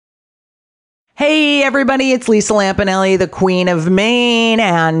Hey everybody, it's Lisa Lampanelli, the Queen of Maine,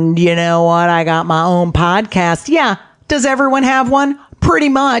 and you know what? I got my own podcast. Yeah, does everyone have one? Pretty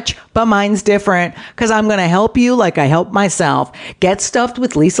much, but mine's different because I'm going to help you like I help myself. Get Stuffed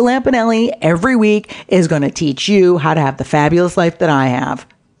with Lisa Lampanelli every week is going to teach you how to have the fabulous life that I have.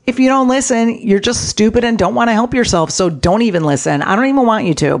 If you don't listen, you're just stupid and don't want to help yourself, so don't even listen. I don't even want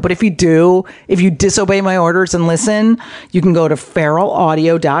you to. But if you do, if you disobey my orders and listen, you can go to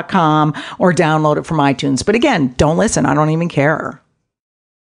feralaudio.com or download it from iTunes. But again, don't listen. I don't even care.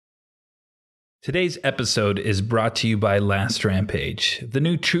 Today's episode is brought to you by Last Rampage, the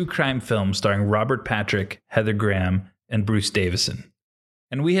new true crime film starring Robert Patrick, Heather Graham, and Bruce Davison.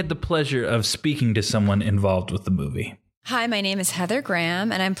 And we had the pleasure of speaking to someone involved with the movie. Hi, my name is Heather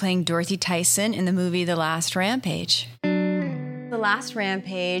Graham, and I'm playing Dorothy Tyson in the movie The Last Rampage. The Last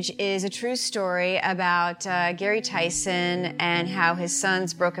Rampage is a true story about Gary Tyson and how his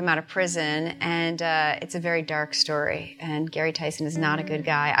sons broke him out of prison, and it's a very dark story, and Gary Tyson is not a good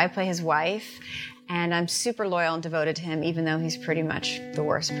guy. I play his wife, and I'm super loyal and devoted to him, even though he's pretty much the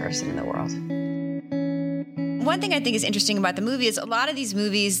worst person in the world. One thing I think is interesting about the movie is a lot of these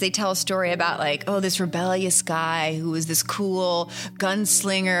movies, they tell a story about like, oh, this rebellious guy who was this cool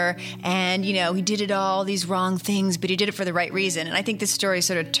gunslinger and, you know, he did all these wrong things, but he did it for the right reason. And I think this story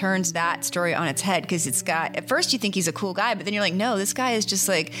sort of turns that story on its head because it's got, at first you think he's a cool guy, but then you're like, no, this guy is just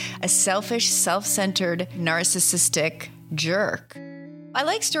like a selfish, self-centered, narcissistic jerk. I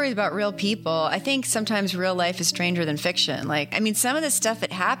like stories about real people. I think sometimes real life is stranger than fiction. Like, I mean, some of the stuff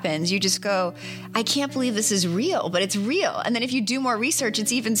that happens, you just go, I can't believe this is real, but it's real. And then if you do more research,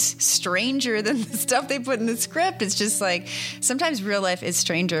 it's even stranger than the stuff they put in the script. It's just like, sometimes real life is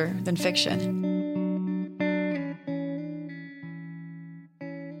stranger than fiction.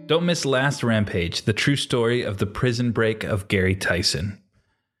 Don't miss Last Rampage, the true story of the prison break of Gary Tyson.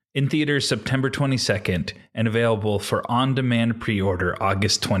 In theaters September 22nd and available for on-demand pre-order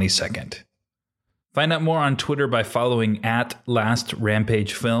August 22nd. Find out more on Twitter by following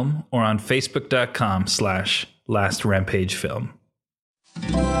 @LastRampageFilm or on Facebook.com/LastRampageFilm.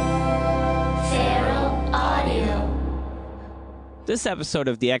 Feral Audio. This episode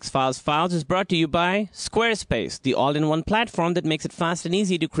of the X-Files Files is brought to you by Squarespace, the all-in-one platform that makes it fast and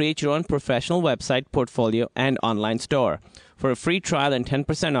easy to create your own professional website, portfolio, and online store. For a free trial and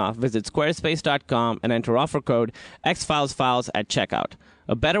 10% off, visit squarespace.com and enter offer code XFilesFiles at checkout.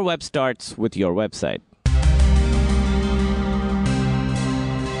 A better web starts with your website.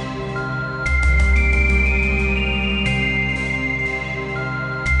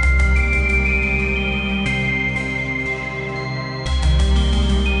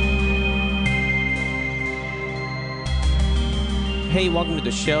 Hey, welcome to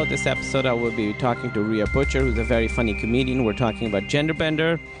the show. This episode I will be talking to Rhea Butcher, who's a very funny comedian. We're talking about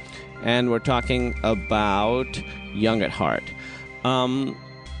Genderbender, and we're talking about Young at Heart.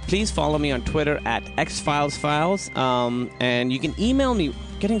 Please follow me on Twitter @XFilesFiles, and you can email me.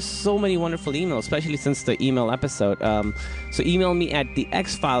 Getting so many wonderful emails, especially since the email episode. So email me at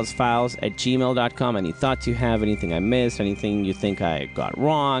thexfilesfiles@gmail.com. Any thoughts you have, anything I missed, anything you think I got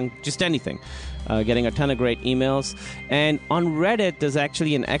wrong, just anything. Getting a ton of great emails. And on Reddit, there's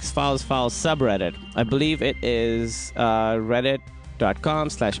actually an X-Files Files subreddit. I believe it is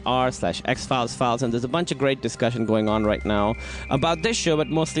reddit.com/r/XFilesFiles. And there's a bunch of great discussion going on right now about this show, but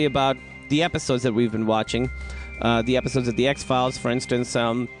mostly about the episodes that we've been watching. The episodes of The X-Files, for instance.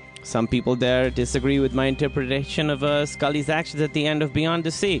 Some people there disagree with my interpretation of Scully's actions at the end of Beyond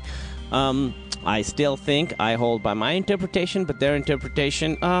the Sea. I still think I hold by my interpretation, but their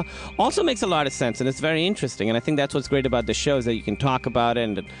interpretation also makes a lot of sense, and it's very interesting. And I think that's what's great about the show, is that you can talk about it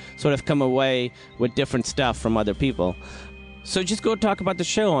and sort of come away with different stuff from other people. So just go talk about the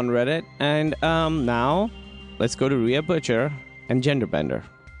show on Reddit. And now, let's go to Rhea Butcher and Genderbender.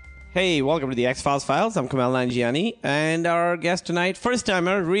 Hey, welcome to the X-Files Files. I'm Kamal Nanjiani, and our guest tonight,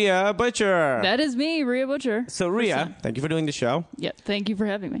 first-timer, Rhea Butcher. That is me, Rhea Butcher. So, Rhea, thank you for doing the show. Yeah, thank you for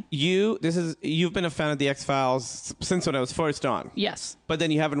having me. You've been a fan of the X-Files since when I was first on. Yes. But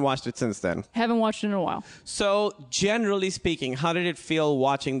then you haven't watched it since then. Haven't watched it in a while. So, generally speaking, how did it feel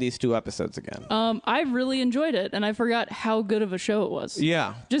watching these two episodes again? I really enjoyed it, and I forgot how good of a show it was.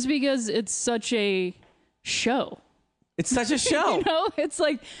 Yeah. Just because it's such a show. It's such a show. You know, it's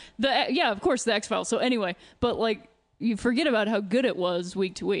like of course, the X-Files. So anyway, but like you forget about how good it was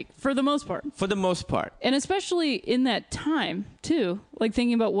week to week for the most part. For the most part. And especially in that time too, like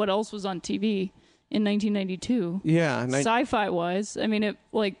thinking about what else was on TV in 1992. Yeah. Sci-fi wise, I mean, it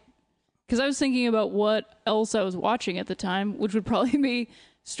like, because I was thinking about what else I was watching at the time, which would probably be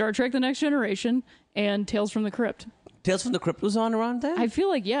Star Trek: The Next Generation and Tales from the Crypt. Tales from the Crypt was on around then? I feel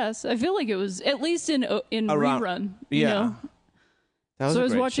like yes. I feel like it was at least in rerun. You know? That was So a I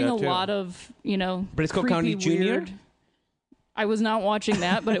was great watching show, a too. lot of, you know, Briscoe creepy, County Jr.? weird. I was not watching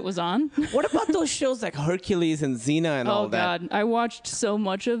that, but it was on. What about those shows like Hercules and Xena and all Oh that? God, I watched so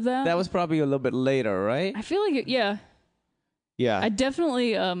much of that. That was probably a little bit later, right? I feel like yeah. Yeah. I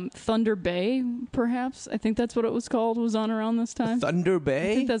definitely Thunder Bay, perhaps. I think that's what it was called. Was on around this time. Thunder I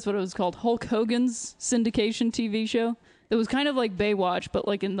Bay? think that's what it was called. Hulk Hogan's syndication TV show. It was kind of like Baywatch, but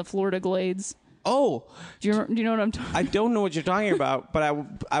like in the Florida Glades. Oh, Do you know what I'm talking? I don't know what you're talking about, but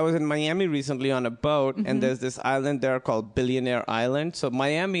I was in Miami recently on a boat, Mm-hmm. and there's this island there called Billionaire Island. So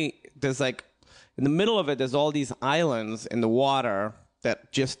Miami, there's like, in the middle of it, there's all these islands in the water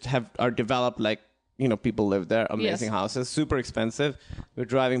that just are developed like, you know, people live there, amazing Yes. houses, super expensive. We were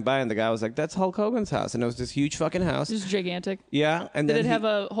driving by, and the guy was like, "That's Hulk Hogan's house," and it was this huge fucking house. Just gigantic. Yeah, and Did then it have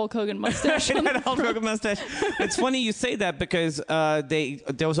a Hulk Hogan mustache? It on had a the Hulk Hogan mustache. It's funny you say that because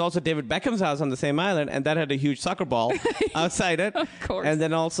there was also David Beckham's house on the same island, and that had a huge soccer ball outside it. Of course. And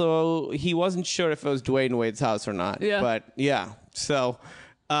then also he wasn't sure if it was Dwayne Wade's house or not. Yeah. But yeah, so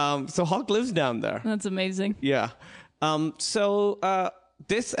Hulk lives down there. That's amazing. Yeah.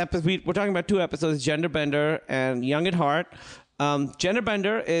 This episode, we're talking about two episodes, Genderbender and Young at Heart.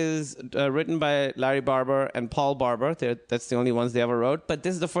 Genderbender is written by Larry Barber and Paul Barber. That's the only ones they ever wrote. But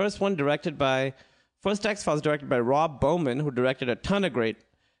this is the first X-Files directed by Rob Bowman, who directed a ton of great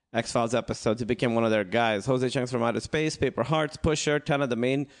X-Files episodes. He became one of their guys. Jose Chunks from Outer Space, Paper Hearts, Pusher, 10 of the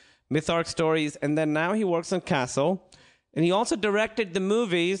main Myth-Arc stories. And then now he works on Castle. And he also directed the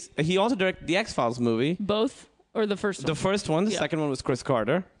movies. He also directed the X-Files movie. Both or the first one? The first one. The Yeah. second one was Chris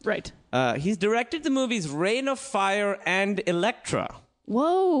Carter. Right. He's directed the movies Reign of Fire and Elektra.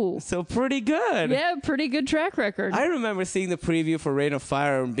 Whoa. So pretty good. Yeah, pretty good track record. I remember seeing the preview for Reign of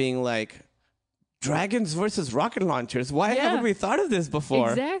Fire and being like, dragons versus rocket launchers. Why Yeah. haven't we thought of this before?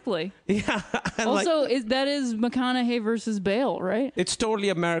 Exactly. Yeah. And Also, like, that is McConaughey versus Bale, right? it's totally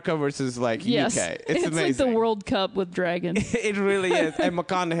America versus like Yes. UK. It's amazing. like the World Cup with dragons. It really is. And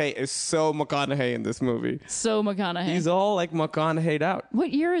McConaughey is so McConaughey in this movie. So McConaughey. He's all like McConaughey'd out.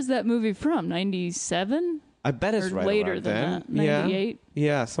 What year is that movie from? 97? I bet it's Or right later around than then. that, 98?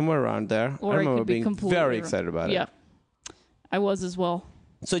 Yeah, somewhere around there. Or I it remember could be being completely very wrong. excited about it. Yeah. I was as well.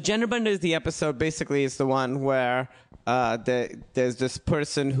 So Genderbender is the episode. Basically, it's the one where there's this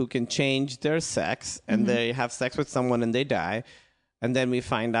person who can change their sex, and they have sex with someone and they die, and then we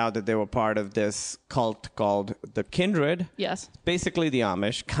find out that they were part of this cult called the Kindred. Yes. Basically the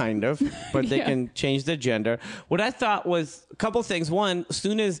Amish, kind of, but they Yeah. can change their gender. What I thought was a couple things. One, as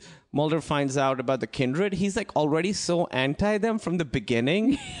soon as Mulder finds out about the Kindred, he's like already so anti them from the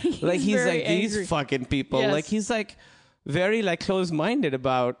beginning. He's very like, these angry. fucking people. Yes. Like he's like very like close-minded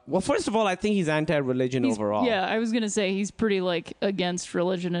about. Well, first of all, I think he's anti-religion overall. Yeah, I was going to say he's pretty like against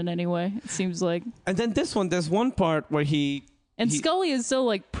religion in any way, it seems like. And then there's one part where And Scully is so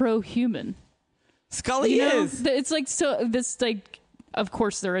like pro-human. Scully You know? is. It's like so this like of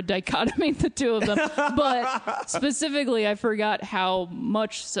course they're a dichotomy, the two of them. But specifically I forgot how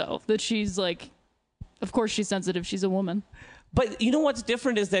much so that she's like, of course she's sensitive, she's a woman. But you know what's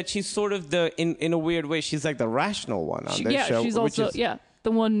different is that she's sort of in a weird way, she's like the rational one on this show. She's which also is,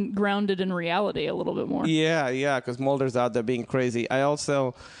 the one grounded in reality a little bit more. Yeah, because Mulder's out there being crazy.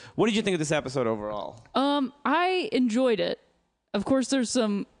 What did you think of this episode overall? I enjoyed it. Of course, there's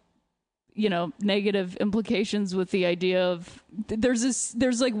some, negative implications with the idea of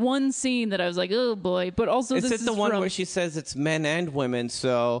there's like one scene that I was like, oh boy, but also Is this it is the one from, where she says it's men and women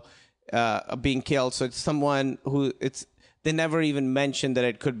so being killed? So it's someone who they never even mention that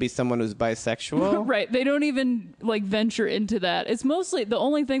it could be someone who's bisexual. Right. They don't even like venture into that. It's mostly the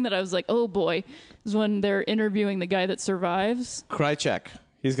only thing that I was like, oh boy, is when they're interviewing the guy that survives. Krychek.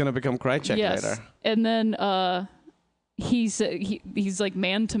 He's gonna become Krychek later. And then he's like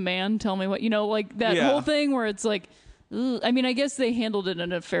man to man. Tell me what like that whole thing where it's like, ugh. I mean, I guess they handled it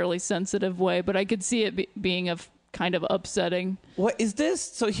in a fairly sensitive way, but I could see it being kind of upsetting. What is this?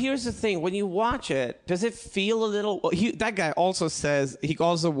 So here's the thing: when you watch it, does it feel a little? That guy also says he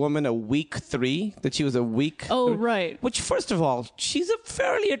calls a woman a weak 3. That she was a weak. Oh, 3. right. Which, first of all, she's a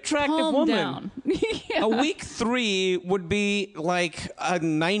fairly attractive Calm woman. down. Yeah. A weak 3 would be like a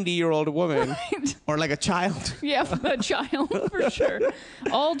 90-year-old woman, or like a child. Yeah, a child for sure.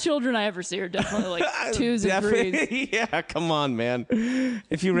 All children I ever see are definitely like 2s and 3s. Yeah, come on, man.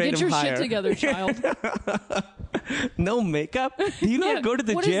 If you rate Get him your higher. shit together, child. No makeup? Do you not go to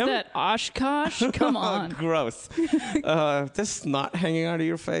the what gym? What is that, Oshkosh? Come on. Gross. Just snot hanging out of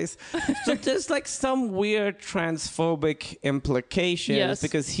your face. So there's like some weird transphobic implications Yes.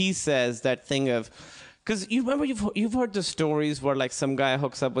 because he says that thing of Because you remember you've heard the stories where like some guy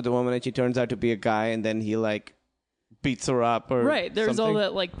hooks up with a woman and she turns out to be a guy, and then he like beats her up or right. There's something. all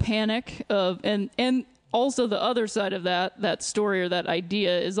that like panic of and also the other side of that story or that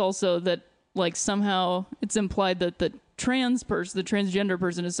idea is also that like somehow it's implied that the transgender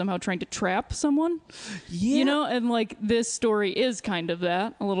person is somehow trying to trap someone. Yeah. You know, and like this story is kind of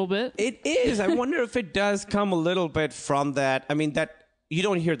that a little bit. It is. I wonder if it does come a little bit from that. I mean, that you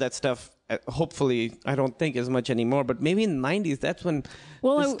don't hear that stuff. Hopefully, I don't think as much anymore. But maybe in the 90s, that's when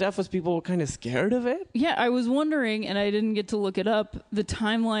this stuff was people were kind of scared of it. Yeah, I was wondering, and I didn't get to look it up, the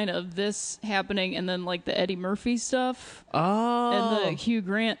timeline of this happening and then like the Eddie Murphy stuff. Oh. And the Hugh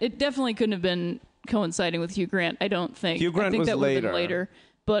Grant. It definitely couldn't have been coinciding with Hugh Grant, I don't think. Hugh Grant I think was that would have been later. later.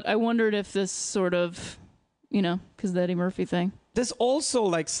 But I wondered if this sort of, you know, because the Eddie Murphy thing. There's also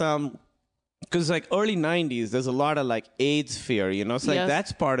like some, because like early 90s, there's a lot of like AIDS fear, you know? So like Yes.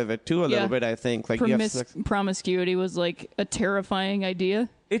 that's part of it too, a little bit, I think. Like you have sex. Promiscuity was like a terrifying idea.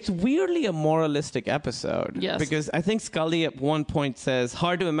 It's weirdly a moralistic episode. Yes. Because I think Scully at one point says,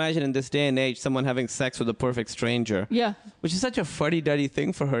 hard to imagine in this day and age someone having sex with a perfect stranger. Yeah. Which is such a fuddy-duddy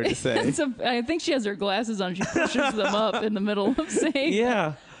thing for her to say. I think she has her glasses on. She pushes them up in the middle of saying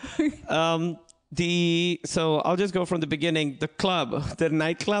Yeah. So I'll just go from the beginning. The club, the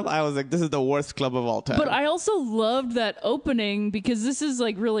nightclub, I was like, this is the worst club of all time. But I also loved that opening because this is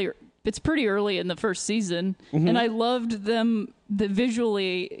like really, it's pretty early in the first season. Mm-hmm. And I loved them, the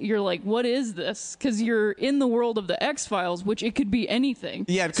visually, you're like, what is this? Because you're in the world of the X-Files, which it could be anything.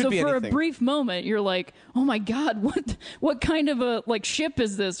 Yeah, it could be So for anything. a brief moment, you're like, oh my God, what kind of a like ship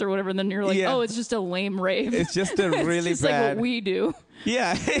is this or whatever? And then you're like, Yeah. oh, it's just a lame rave. It's just a really it's just bad. like what we do.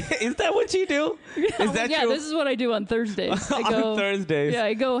 Yeah. Is that what you do? Is that yeah, your... this is what I do on Thursdays. I On go, Thursdays. Yeah,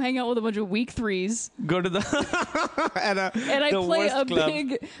 I go hang out with a bunch of week threes. Go to the... and I the play worst a club.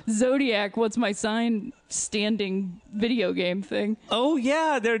 big Zodiac, what's my sign, standing video game thing. Oh,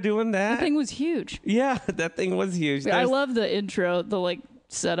 yeah, they're doing that. That thing was huge. Yeah, that thing was huge. I There's- love the intro, the like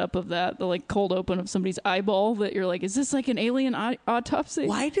setup of that, the like cold open of somebody's eyeball that you're like, is this like an alien autopsy?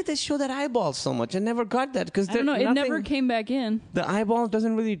 Why did they show that eyeball so much? I never got that because I don't know. It never came back in. The eyeball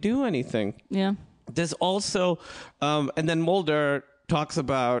doesn't really do anything. Yeah. There's also, and then Mulder talks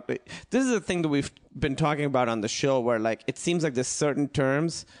about, this is a thing that we've been talking about on the show where like, it seems like there's certain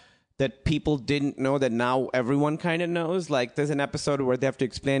terms that people didn't know that now everyone kind of knows. Like there's an episode where they have to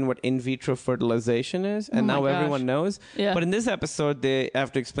explain what in vitro fertilization is, and my now gosh. everyone knows. Yeah. But in this episode, they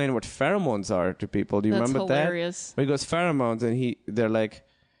have to explain what pheromones are to people. Do you That's remember hilarious. that? Where he goes pheromones, and they're like,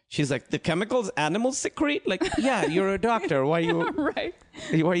 she's like, the chemicals animals secrete? Like, yeah, you're a doctor. Why Right.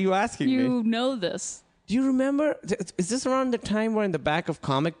 are you asking me? You know this. Do you remember? Is this around the time where in the back of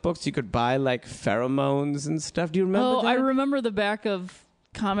comic books you could buy like pheromones and stuff? Do you remember Oh, that? I remember the back of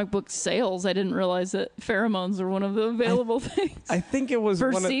comic book sales. I didn't realize that pheromones were one of the available things. I think it was For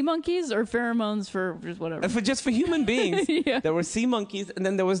one sea monkeys or pheromones for just whatever? just for human beings. Yeah. There were sea monkeys, and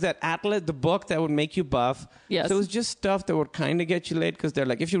then there was that atlas, the book that would make you buff. Yes. So it was just stuff that would kind of get you laid because they're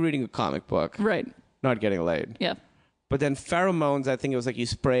like, if you're reading a comic book, Right. not getting laid. Yeah. But then pheromones, I think it was like you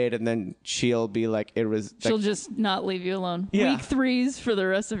spray it, and then she'll be like, She'll just not leave you alone. Yeah. Week threes for the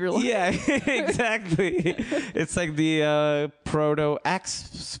rest of your life. Yeah, exactly. It's like the proto Axe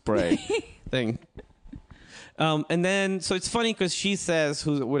spray thing. And then, so it's funny because she says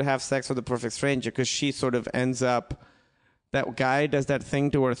who would have sex with a perfect stranger because she sort of ends up, that guy does that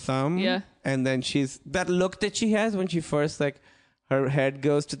thing to her thumb. Yeah. And then that look that she has when she first, like, her head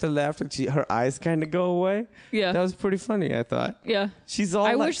goes to the left and her eyes kind of go away. Yeah. That was pretty funny, I thought. Yeah. She's all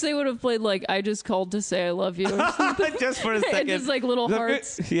I like, wish they would have played like I just called to say I love you. Or something. just for a second. And just like little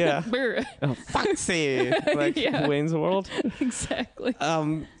hearts. Yeah. Brr. Oh, foxy. Like Yeah. Wayne's World. Exactly.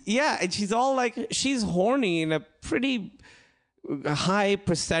 Yeah, and she's all like, she's horny in a pretty high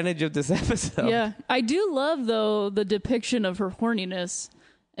percentage of this episode. Yeah. I do love though the depiction of her horniness.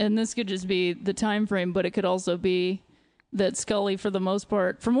 And this could just be the time frame, but it could also be that Scully, for the most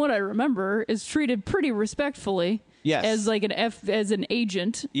part, from what I remember, is treated pretty respectfully. Yes. As like as an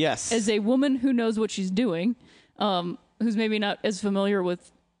agent. Yes. As a woman who knows what she's doing, who's maybe not as familiar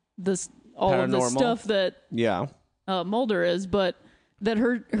with all of the Paranormal. stuff that Yeah. Mulder is, but that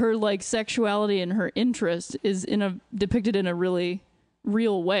her like sexuality and her interest is depicted in a really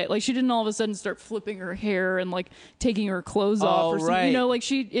real way. Like she didn't all of a sudden start flipping her hair and like taking her clothes off or something. right. You know, like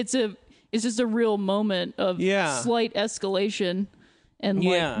it's just a real moment of slight escalation and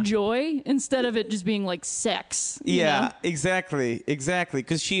like Yeah. joy instead of it just being like sex. you Yeah, know? exactly.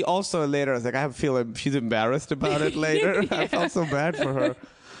 Because she also later was like, I have a feeling she's embarrassed about it later. I felt so bad for her.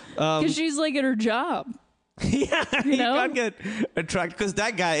 Because she's like at her job. Yeah, You you know? can't get attracted because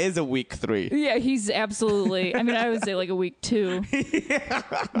that guy is a week 3. Yeah, he's absolutely. I mean, I would say like a week 2,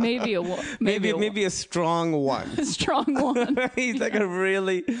 maybe a Maybe a strong 1. strong one. He's like a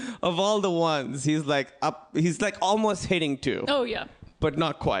really, of all the ones, he's like almost hitting 2, Oh yeah, but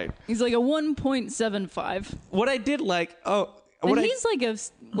not quite. he's like a 1.75. What I did like, And he's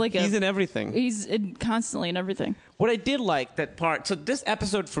he's in everything. He's constantly in everything. What I did like that part. So this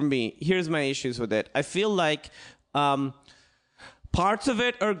episode for me, here's my issues with it. I feel like parts of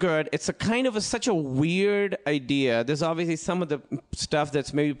it are good. It's a kind of such a weird idea. There's obviously some of the stuff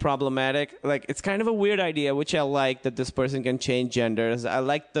that's maybe problematic. Like it's kind of a weird idea, which I like that this person can change genders. I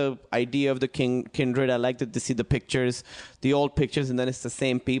like the idea of the kindred. I like to see the pictures, the old pictures, and then it's the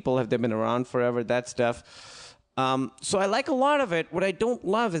same people. Have they been around forever? That stuff. So I like a lot of it. What I don't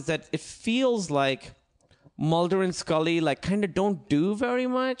love is that it feels like Mulder and Scully like kind of don't do very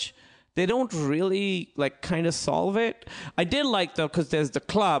much. They don't really like kind of solve it. I did like though because there's the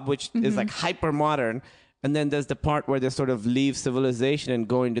club which is like hyper modern, and then there's the part where they sort of leave civilization and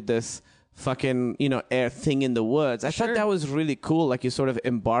go into this fucking air thing in the woods. I thought that was really cool. Like you're sort of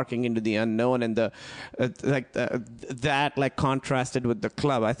embarking into the unknown, and that like contrasted with the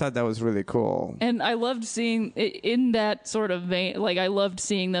club. I thought that was really cool. And I loved seeing in that sort of vein. Like I loved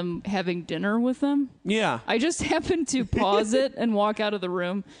seeing them having dinner with them. Yeah. I just happened to pause it and walk out of the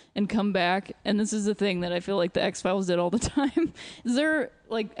room and come back. And this is the thing that I feel like the X-Files did all the time. Is there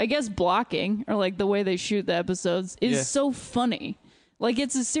like I guess blocking or like the way they shoot the episodes is so funny. Like,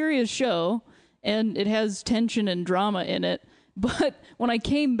 it's a serious show, and it has tension and drama in it. But when I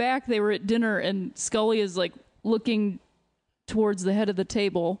came back, they were at dinner, and Scully is, like, looking towards the head of the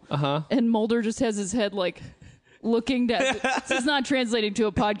table. And Mulder just has his head, like, looking down. This is not translating to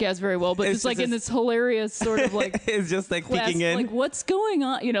a podcast very well, but it's like in this hilarious sort of, like... It's just, like, peeking in. Like, what's going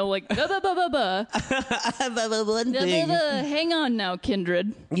on? Like, ba-ba-ba-ba-ba. Hang on now,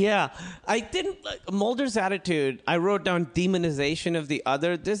 kindred. Yeah. I didn't... Mulder's attitude, I wrote down demonization of the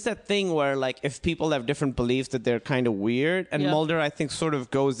other. There's that thing where, like, if people have different beliefs that they're kind of weird, and Mulder, I think, sort of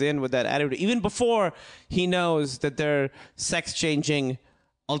goes in with that attitude, even before he knows that they're sex-changing...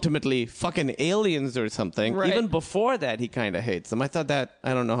 ultimately fucking aliens or something. Right. Even before that, he kind of hates them. I thought that,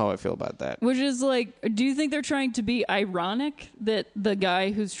 I don't know how I feel about that. Which is like, do you think they're trying to be ironic that the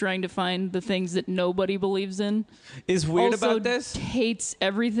guy who's trying to find the things that nobody believes in is weird also about this? Hates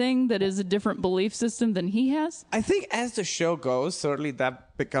everything that is a different belief system than he has? I think as the show goes, certainly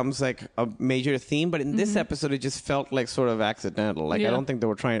that becomes like a major theme. But in this episode, it just felt like sort of accidental. Like, I don't think they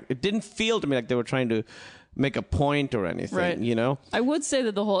were trying, it didn't feel to me like they were trying to make a point or anything, right. I would say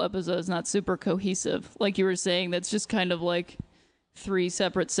that the whole episode is not super cohesive. Like you were saying, that's just kind of like 3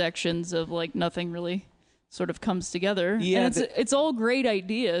 separate sections of like nothing really sort of comes together. Yeah, and it's all great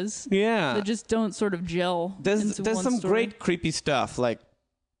ideas. Yeah. That just don't sort of gel. There's some story. great creepy stuff. Like,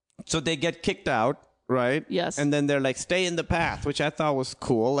 so they get kicked out, right? Yes. And then they're like, stay in the path, which I thought was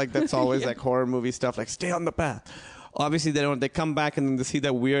cool. Like, that's always like horror movie stuff, like stay on the path. Obviously, they come back and then they see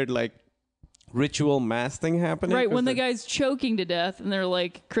that weird, like, ritual mass thing happening. Right, when the guy's choking to death and they're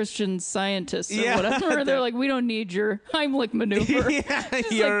like Christian scientists or whatever, and they're like, we don't need your Heimlich maneuver.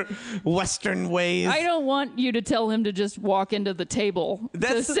 Your Western ways. I don't want you to tell him to just walk into the table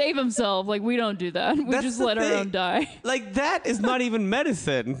to save himself. Like, we don't do that. We just let our own die. Like, that is not even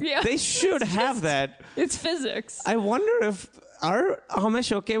medicine. They should have that. It's physics. I wonder if are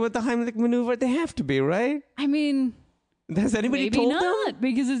Amish okay with the Heimlich maneuver? They have to be, right? I mean... Has anybody Maybe told not, them?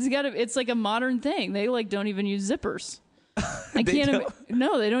 Because it's like a modern thing. They like don't even use zippers.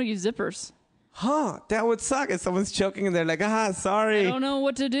 No, they don't use zippers. Huh, that would suck if someone's choking and they're like, sorry. I don't know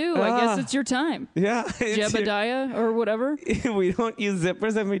what to do. I guess it's your time. Yeah. Jebediah or whatever. We don't use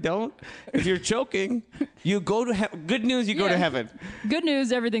zippers and we don't. If you're choking, you go to heaven. Good news, you go to heaven. Good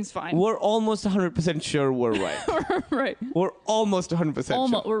news, everything's fine. We're almost 100% sure we're right. Right. We're almost 100%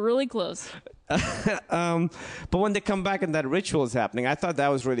 sure. We're really close. But when they come back and that ritual is happening, I thought that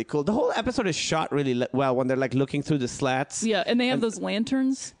was really cool. The whole episode is shot really well when they're like looking through the slats. Yeah, and they have those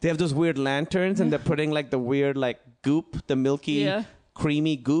lanterns. They have those weird lanterns, and they're putting like the weird like goop, the milky,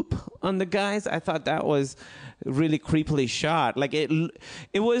 creamy goop on the guys. I thought that was really creepily shot. Like it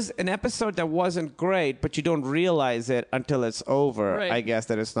was an episode that wasn't great, but you don't realize it until it's over. Right. I guess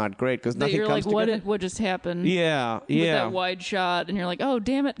that it's not great because nothing you're comes like, together. what just happened? Yeah, With that wide shot, and you're like, oh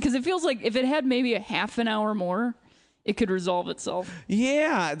damn it, because it feels like if it had maybe a half an hour more, it could resolve itself.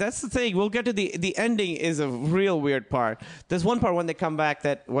 Yeah, that's the thing. We'll get to the ending is a real weird part. There's one part when they come back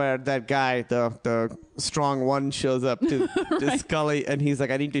where that guy, the strong one, shows up to Scully, and he's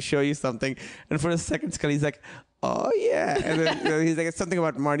like, I need to show you something. And for a second, Scully's like, oh yeah, and then he's like, it's something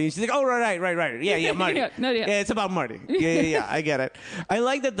about Marty. And she's like, oh right, yeah, Marty. Yeah, it's about Marty. Yeah, I get it. I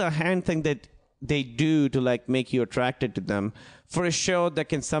like that the hand thing that they do to like make you attracted to them for a show that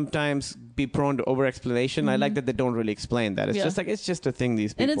can sometimes be prone to over explanation. I like that they don't really explain that. It's just like it's just a thing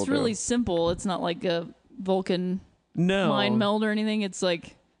these people do. And it's really simple. It's not like a Vulcan mind meld or anything. It's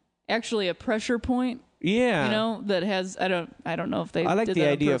like actually a pressure point. Yeah, you know, that has I don't know if they. I like did the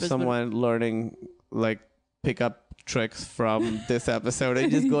that idea on purpose, of someone learning like pickup tricks from this episode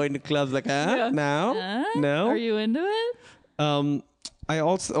and just going to clubs like no. Are you into it? I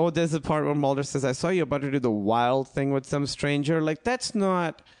also there's a part where Mulder says, I saw you about to do the wild thing with some stranger. Like that's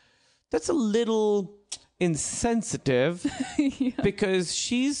a little insensitive because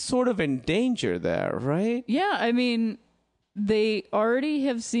she's sort of in danger there, right? Yeah, I mean, they already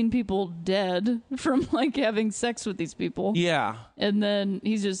have seen people dead from like having sex with these people. Yeah. And then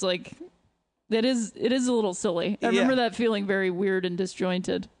he's just like, it is a little silly. I remember that feeling very weird and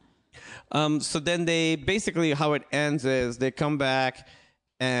disjointed. So then they basically, how it ends is they come back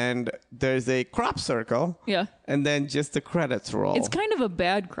and there's a crop circle. Yeah. And then just the credits roll. It's kind of a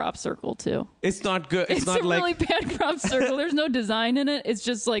bad crop circle too. It's not good. It's not a really bad crop circle. There's no design in it. It's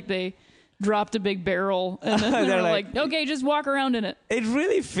just like they dropped a big barrel and then they're like, okay, just walk around in it. It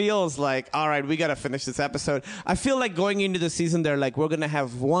really feels like, all right, we got to finish this episode. I feel like going into the season, they're like, we're going to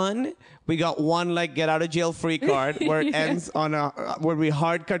have we got one like get out of jail free card where it ends on where we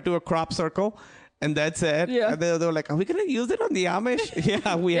hard cut to a crop circle. And that's it. Yeah. And they were like, are we going to use it on the Amish?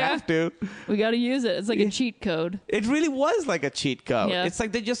 Yeah, we have to. We got to use it. It's like a cheat code. It really was like a cheat code. Yeah. It's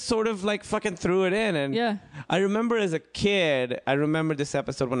like they just sort of like fucking threw it in. And I remember as a kid, I remember this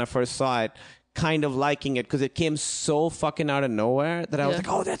episode when I first saw it, kind of liking it because it came so fucking out of nowhere that I was like,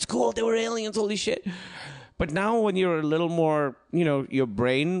 oh, that's cool. They were aliens. Holy shit. But now when you're a little more, your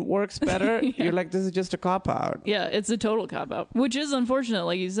brain works better, you're like, this is just a cop-out. Yeah, it's a total cop-out, which is unfortunate.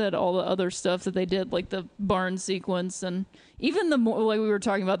 Like you said, all the other stuff that they did, like the barn sequence and even like we were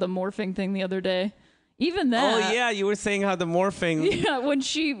talking about the morphing thing the other day. Even that. Oh, yeah, you were saying how the morphing... Yeah, when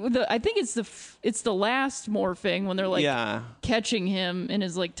I think it's the last morphing when they're like catching him in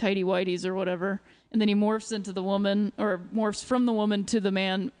his like tighty whities or whatever. And then he morphs into the woman, or morphs from the woman to the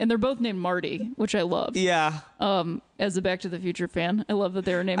man, and they're both named Marty, which I love. Yeah. As a Back to the Future fan, I love that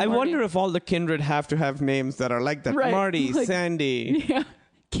they were named Marty. I wonder if all the kindred have to have names that are like that. Right. Marty, like, Sandy. Yeah.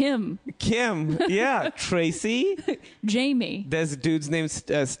 Kim. Yeah. Tracy. Jamie. There's a dude's named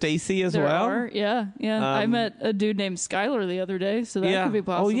Stacy as there well. Are. Yeah. I met a dude named Skylar the other day, so that could be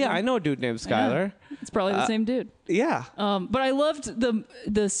possible. Oh, yeah, I know a dude named Skylar. Yeah. It's probably the same dude. Yeah. But I loved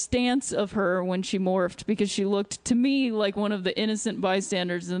the stance of her when she morphed because she looked to me like one of the innocent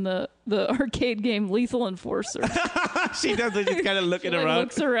bystanders in the arcade game Lethal Enforcer. She does. She's kind of looking around.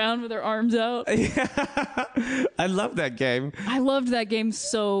 Looks around with her arms out. Yeah. I love that game. I loved that game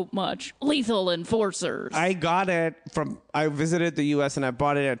so much. Lethal Enforcers. I got it I visited the U.S. and I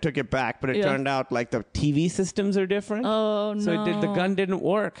bought it and I took it back, but it turned out like the TV systems are different. Oh, no. So the gun didn't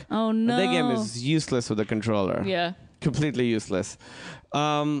work. Oh, no. That game is useless with a controller. Yeah. Completely useless.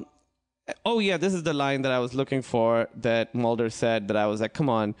 This is the line that I was looking for that Mulder said that I was like, come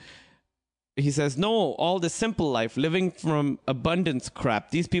on. He says, no, all the simple life, living from abundance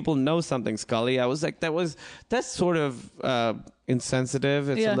crap. These people know something, Scully. I was like, that's sort of insensitive.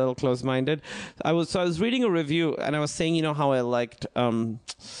 It's a little close-minded. I was reading a review and I was saying, how I liked,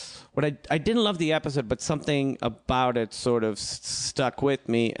 what I didn't love the episode, but something about it sort of stuck with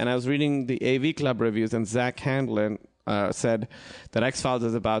me. And I was reading the AV Club reviews and Zach Handlin said that X-Files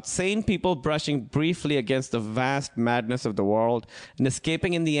is about sane people brushing briefly against the vast madness of the world and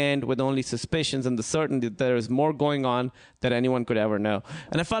escaping in the end with only suspicions and the certainty that there is more going on than anyone could ever know.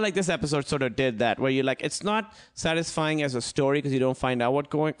 And I felt like this episode sort of did that, where you're like, it's not satisfying as a story because you don't find out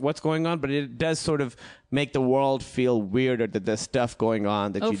what's going on, but it does sort of make the world feel weirder that there's stuff going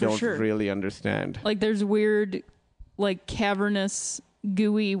on that you don't really understand. Like there's weird, like cavernous,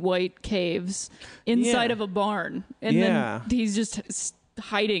 gooey white caves inside of a barn, and then he's just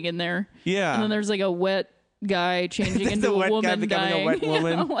hiding in there. Yeah, and then there's like a wet guy changing into a woman dying. A wet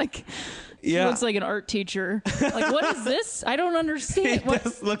woman. She looks like an art teacher. Like, what is this? I don't understand. He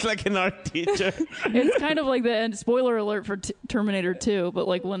does look like an art teacher. It's kind of like the end. Spoiler alert for Terminator 2, but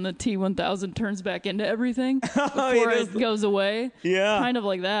like when the T-1000 turns back into everything before it goes away. Yeah. Kind of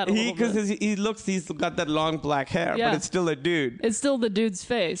like that. Because he's got that long black hair, but it's still a dude. It's still the dude's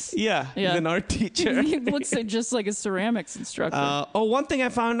face. Yeah. He's an art teacher. He looks like just like a ceramics instructor. One thing I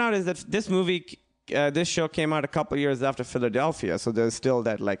found out is that this show came out a couple years after Philadelphia, so there's still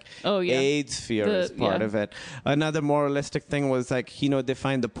that AIDS fear is part of it. Another moralistic thing was like, they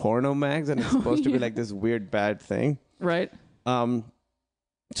find the porno mags and it's supposed to be like this weird bad thing. Right. So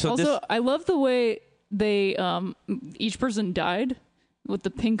also, I love the way they each person died with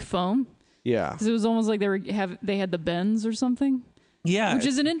the pink foam. Yeah. Because it was almost like they had the bends or something. Yeah, which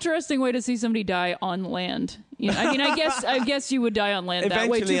is an interesting way to see somebody die on land. I mean, I guess you would die on land that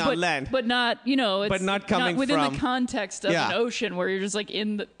way too, on land, but not, it's but not coming within from the context of an ocean where you're just like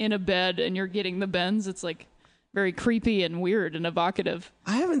in a bed and you're getting the bends. It's like very creepy and weird and evocative.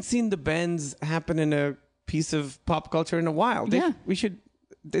 I haven't seen the bends happen in a piece of pop culture in a while. We should.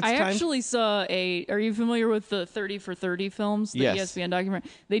 I actually saw are you familiar with the 30 for 30 films? The ESPN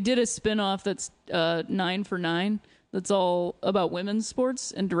documentary. They did a spin-off that's 9 for 9. That's all about women's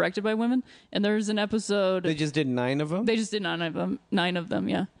sports and directed by women. And there's an episode. They just did 9 of them? They just did 9 of them. 9 of them,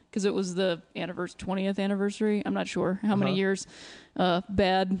 yeah. Because it was the 20th anniversary. I'm not sure how many years.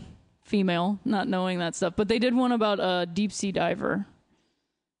 Bad female, not knowing that stuff. But they did one about a deep sea diver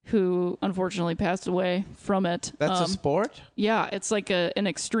who unfortunately passed away from it. That's a sport? Yeah, it's like an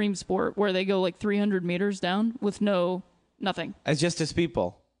extreme sport where they go like 300 meters down with nothing. As just as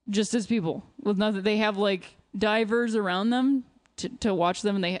people? Just as people. With nothing. They have like divers around them to watch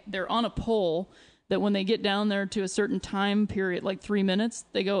them, and they're on a pole that when they get down there to a certain time period, like 3 minutes,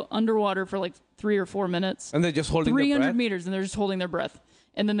 they go underwater for like 3 or 4 minutes. And they're just holding their breath? 300 meters, and they're just holding their breath.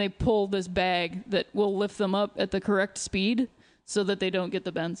 And then they pull this bag that will lift them up at the correct speed so that they don't get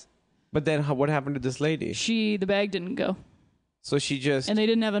the bends. But then what happened to this lady? The bag didn't go. So she just... And they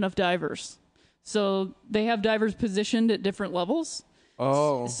didn't have enough divers. So they have divers positioned at different levels.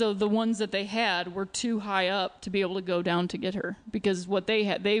 Oh. So the ones that they had were too high up to be able to go down to get her, because what they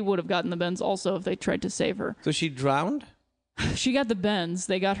had, they would have gotten the bends also if they tried to save her. So she drowned? She got the bends.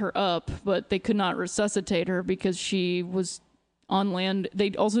 They got her up, but they could not resuscitate her because she was on land.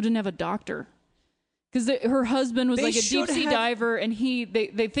 They also didn't have a doctor because her husband was like a deep sea diver, and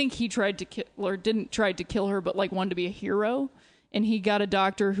they think he tried to kill or didn't try to kill her, but like wanted to be a hero, and he got a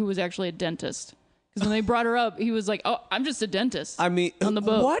doctor who was actually a dentist. Because when they brought her up, he was like, "Oh, I'm just a dentist." I mean, on the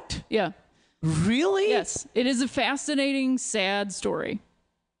boat. What? Yeah. Really? Yes. It is a fascinating, sad story.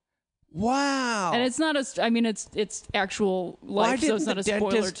 Wow. And it's not it's actual life, so it's not a spoiler.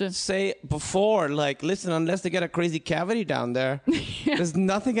 Why didn't the dentist say before, like, listen, unless they get a crazy cavity down there, there's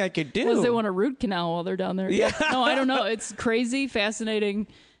nothing I could do. Unless they want a root canal while they're down there. Yeah. No, I don't know. It's crazy, fascinating,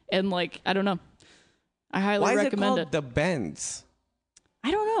 and like, I don't know. I highly recommend it. Why is it called The Bends? I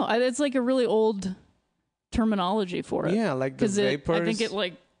don't know. It's like a really old terminology for it. Yeah, like the vapors. I think it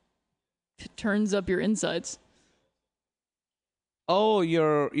like turns up your insides. Oh,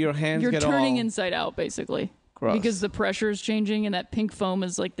 your hands You're get turning all... inside out, basically. Gross. Because the pressure is changing, and that pink foam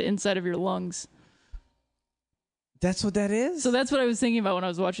is like the inside of your lungs. That's what that is? So that's what I was thinking about when I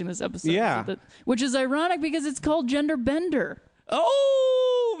was watching this episode. Yeah. Which is ironic because it's called Gender Bender.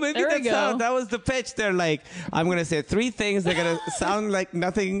 Oh, maybe that was the pitch. They're like, I'm going to say 3 things. They're going to sound like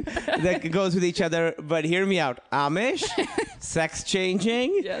nothing that goes with each other. But hear me out. Amish, sex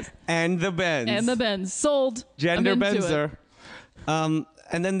changing, and the Bends. And the Bends. Sold. Gender Benzer. And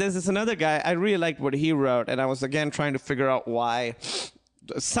then there's this another guy. I really liked what he wrote. And I was, again, trying to figure out why.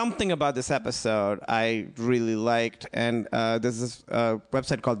 Something about this episode I really liked. And there's this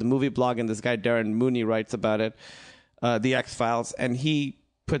website called The Movie Blog. And this guy, Darren Mooney, writes about it. The X-Files, and he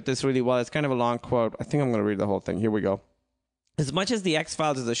put this really well. It's kind of a long quote. I think I'm going to read the whole thing. Here we go. As much as The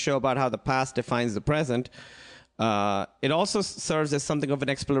X-Files is a show about how the past defines the present, it also serves as something of an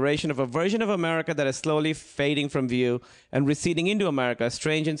exploration of a version of America that is slowly fading from view and receding into America, a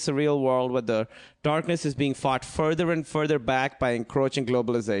strange and surreal world where the darkness is being fought further and further back by encroaching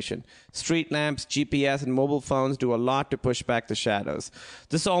globalization. Street lamps, GPS, and mobile phones do a lot to push back the shadows.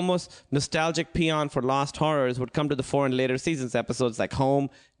 This almost nostalgic paean for lost horrors would come to the fore in later seasons episodes like Home,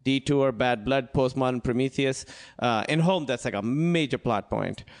 Detour, Bad Blood, Postmodern Prometheus. In Home, that's like a major plot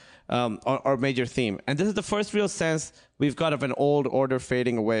point. Or major theme. And this is the first real sense we've got of an old order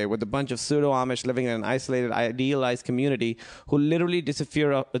fading away, with a bunch of pseudo-Amish living in an isolated, idealized community who literally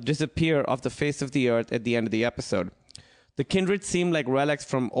disappear off the face of the earth at the end of the episode. The kindred seemed like relics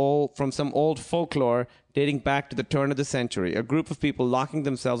from some old folklore dating back to the turn of the century, a group of people locking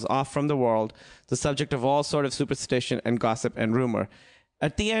themselves off from the world, the subject of all sort of superstition and gossip and rumor.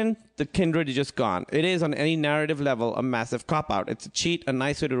 At the end, the kindred is just gone. It is, on any narrative level, a massive cop-out. It's a cheat, a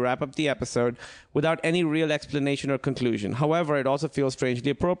nice way to wrap up the episode without any real explanation or conclusion. However, it also feels strangely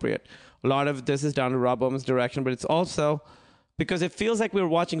appropriate. A lot of this is down to Rob Bowman's direction, but it's also because it feels like we're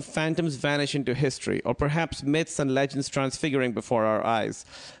watching phantoms vanish into history, or perhaps myths and legends transfiguring before our eyes.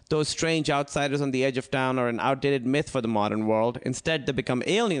 Those strange outsiders on the edge of town are an outdated myth for the modern world. Instead, they become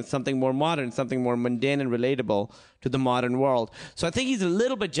aliens, something more modern, something more mundane and relatable to the modern world. So I think he's a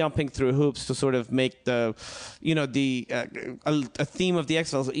little bit jumping through hoops to sort of make a theme of the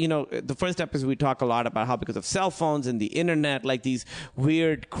X-Files. The first episode we talk a lot about how because of cell phones and the internet, like these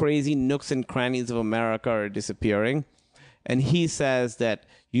weird, crazy nooks and crannies of America are disappearing. And he says that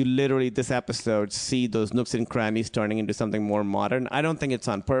you literally, this episode, see those nooks and crannies turning into something more modern. I don't think it's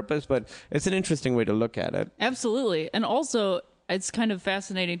on purpose, but it's an interesting way to look at it. Absolutely. And also, it's kind of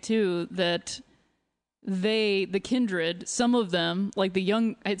fascinating, too, that the kindred, some of them, like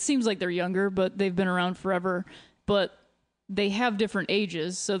it seems like they're younger, but they've been around forever, but they have different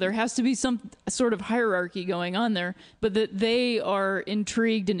ages, so there has to be some sort of hierarchy going on there, but that they are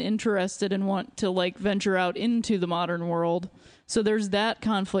intrigued and interested and want to like venture out into the modern world. So there's that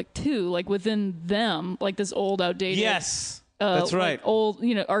conflict too, like within them, like this old outdated, yes, that's right, like old,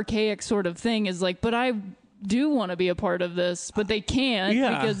 archaic sort of thing is like, but I do want to be a part of this, but they can't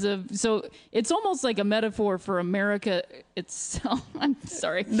because of, so it's almost like a metaphor for America itself. I'm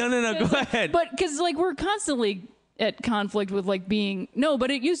sorry. No, go ahead. But because like we're constantly at conflict with like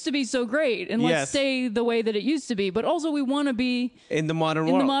but it used to be so great and let's stay the way that it used to be, but also we want to be in the modern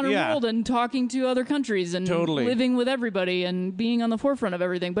world and talking to other countries and living with everybody and being on the forefront of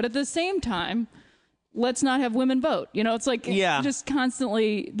everything, but at the same time let's not have women vote. It's like just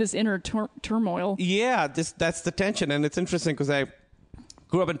constantly this inner turmoil. That's the tension. And it's interesting because I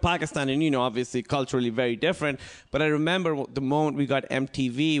grew up in Pakistan and obviously culturally very different, but I remember the moment we got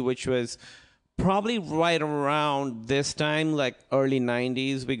MTV, which was probably right around this time, like early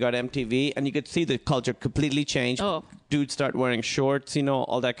 90s, we got MTV, and you could see the culture completely change. Oh. Dudes start wearing shorts,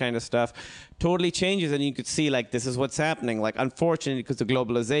 all that kind of stuff. Totally changes, and you could see, like, this is what's happening. Like, unfortunately, because of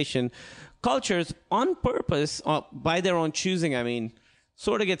globalization, cultures, on purpose, by their own choosing,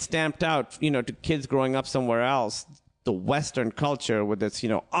 sort of get stamped out, to kids growing up somewhere else. The Western culture with its,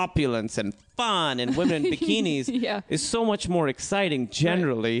 opulence and fun and women in bikinis is so much more exciting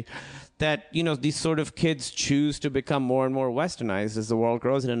generally. Right. That, these sort of kids choose to become more and more westernized as the world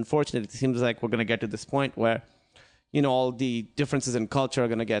grows. And unfortunately, it seems like we're going to get to this point where, all the differences in culture are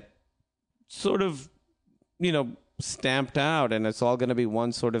going to get sort of, stamped out, and it's all going to be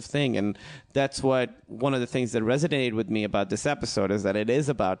one sort of thing. And that's one of the things that resonated with me about this episode is that it is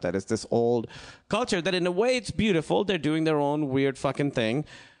about that. It's this old culture that in a way it's beautiful. They're doing their own weird fucking thing.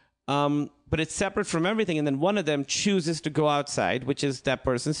 But it's separate from everything. And then one of them chooses to go outside, which is that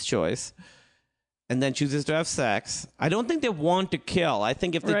person's choice, and then chooses to have sex. I don't think they want to kill. I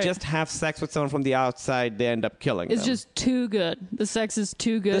think if they just have sex with someone from the outside, they end up killing them. It's just too good. The sex is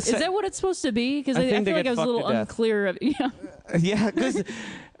too good. Is that what it's supposed to be? Because I feel like I was a little unclear. Yeah, because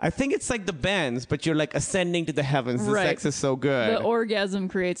I think it's like the bends, but you're like ascending to the heavens. The sex is so good. The orgasm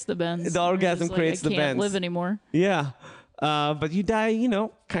creates the bends. The orgasm creates the bends. I can't live anymore. Yeah. But you die,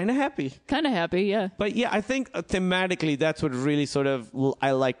 kind of happy. Kind of happy, yeah. But yeah, I think thematically that's what really sort of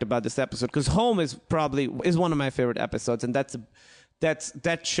I liked about this episode, because Home is one of my favorite episodes, and that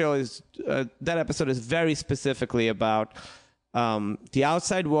episode is very specifically about the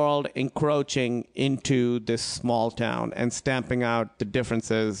outside world encroaching into this small town and stamping out the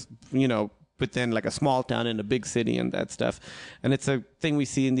differences, within like a small town and a big city and that stuff. And it's a thing we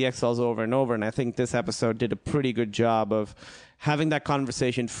see in the X-Files over and over. And I think this episode did a pretty good job of having that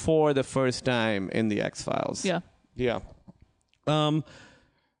conversation for the first time in the X-Files. Yeah. Yeah.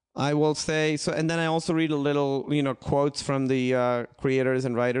 I will say, so, and then I also read a little, quotes from the creators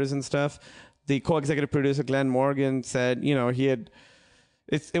and writers and stuff. The co-executive producer, Glenn Morgan, said,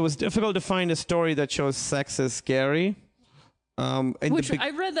 it was difficult to find a story that shows sex as scary.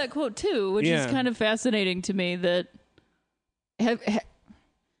 I read that quote too, which is kind of fascinating to me. That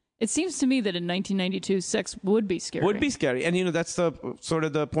it seems to me that in 1992, sex would be scary. Would be scary, and that's the sort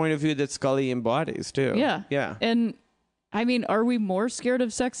of the point of view that Scully embodies too. Yeah. And are we more scared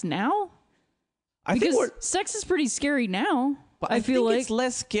of sex now? Because sex is pretty scary now. But I feel like it's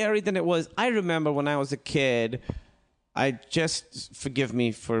less scary than it was. I remember when I was a kid. I just, forgive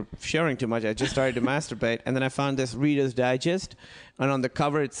me for sharing too much, I just started to masturbate, and then I found this Reader's Digest, and on the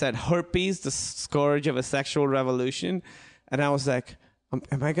cover it said, herpes, the scourge of a sexual revolution, and I was like,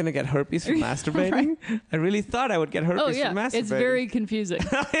 am I going to get herpes from masturbating? Right. I really thought I would get herpes from masturbating. It's very confusing.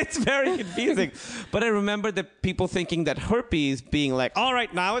 It's very confusing. But I remember the people thinking that herpes being like, all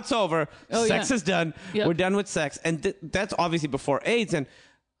right, now it's over. Sex is done. Yep. We're done with sex. And that's obviously before AIDS. And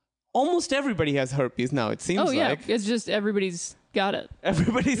almost everybody has herpes now, it seems like. Oh, yeah. It's just everybody's got it.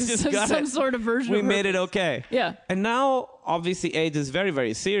 Everybody's just got some sort of version of herpes. We made it okay. Yeah. And now, obviously, AIDS is very,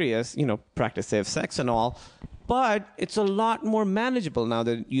 very serious. Practice safe sex and all. But it's a lot more manageable now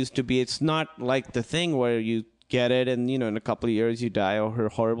than it used to be. It's not like the thing where you get it and, in a couple of years you die or a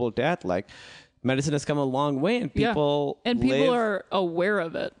horrible death. Like, medicine has come a long way and people are aware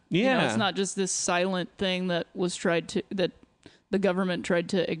of it. Yeah. It's not just this silent thing that that the government tried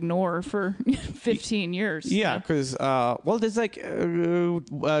to ignore for 15 years. Yeah, because, there's like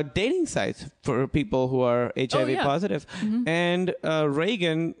dating sites for people who are HIV positive. Mm-hmm. And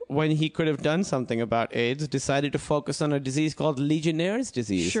Reagan, when he could have done something about AIDS, decided to focus on a disease called Legionnaire's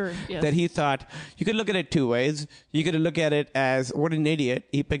disease. Sure, yes. That he thought, you could look at it two ways. You could look at it as, what an idiot,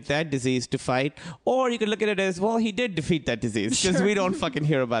 he picked that disease to fight. Or you could look at it as, well, he did defeat that disease. Because we don't fucking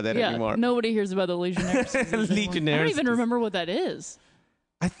hear about that anymore. Nobody hears about the Legionnaire's disease I don't even remember what that is.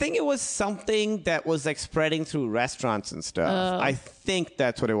 I think it was something that was like spreading through restaurants and stuff. I think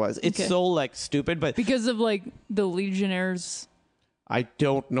that's what it was. It's so like stupid, but because of like the Legionnaires. I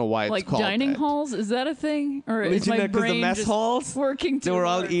don't know why it's like called dining that. halls. Is that a thing? Or is my Legionnaire because brain the mess just halls working? They were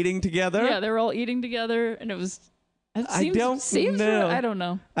all eating together. Yeah, they were all eating together, and it was. I don't know. I don't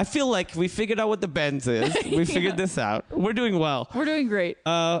know. I feel like we figured out what the Benz is. We figured this out. We're doing well. We're doing great.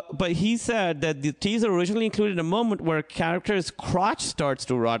 But he said that the teaser originally included a moment where a character's crotch starts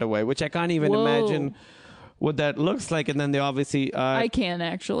to rot away, which I can't even imagine what that looks like. And then they obviously... I can,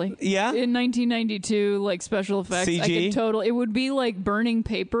 actually. Yeah? In 1992, like, special effects. CG? It would be like burning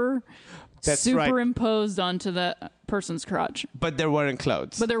paper superimposed onto that person's crotch. But they're wearing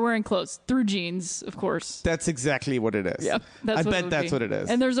clothes. But they're wearing clothes. Through jeans, of course. That's exactly what it is. Yeah. I bet that's what it is.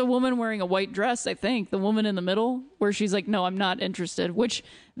 And there's a woman wearing a white dress, I think. The woman in the middle, where she's like, no, I'm not interested. Which,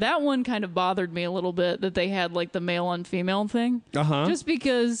 that one kind of bothered me a little bit, that they had like the male on female thing. Uh-huh. Just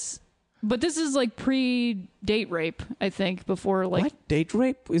because... But this is like pre-date rape, I think, before like... What? Date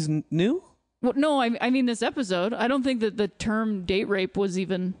rape is new? Well, no, I mean this episode. I don't think that the term date rape was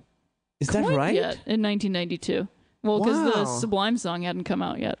even... Is that right? Yet in 1992. Well, because the Sublime song hadn't come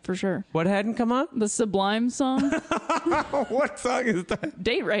out yet, for sure. What hadn't come out? The Sublime song. What song is that?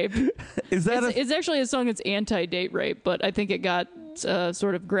 Date Rape. Is that it's actually a song that's anti-date rape, but I think it got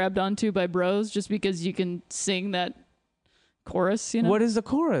sort of grabbed onto by bros just because you can sing that chorus, What is the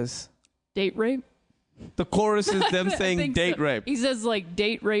chorus? Date rape. The chorus is them saying date rape. He says like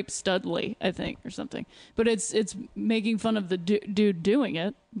date rape Studley, I think, or something. But it's making fun of the dude doing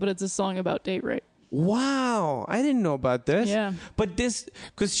it, but it's a song about date rape. Wow, I didn't know about this. Yeah. But this,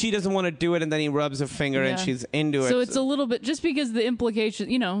 because she doesn't want to do it and then he rubs her finger and she's into it. So it's a little bit, just because the implication,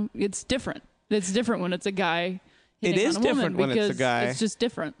 it's different. It's different when it's a guy. It is different when it's a guy. It's just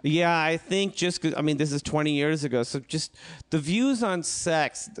different. Yeah, I think just because, this is 20 years ago. So just the views on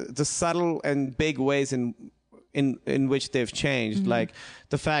sex, the subtle and big ways in which they've changed. Mm-hmm. Like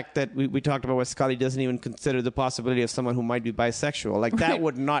the fact that we talked about where Scully doesn't even consider the possibility of someone who might be bisexual. Like that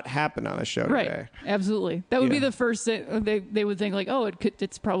would not happen on a show today. Right, absolutely. That would be the first thing they would think, like, oh,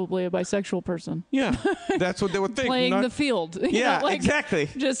 it's probably a bisexual person. Yeah, that's what they would think. Playing the field. Yeah, exactly.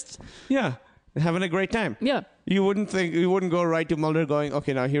 Just... Yeah. Having a great time. Yeah. You wouldn't go right to Mulder going,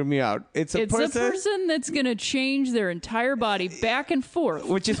 okay, now hear me out. It's a person that's going to change their entire body back and forth.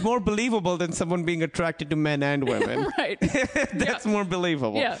 Which is more believable than someone being attracted to men and women. Right. That's more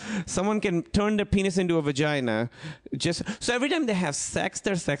believable. Yeah. Someone can turn their penis into a vagina. So every time they have sex,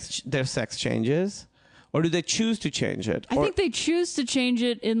 their sex changes? Or do they choose to change it? I think they choose to change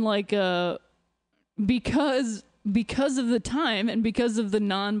it in like because of the time and because of the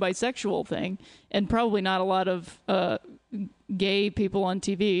non-bisexual thing, and probably not a lot of gay people on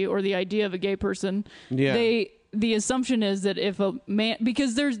TV or the idea of a gay person. Yeah. The assumption is that if a man,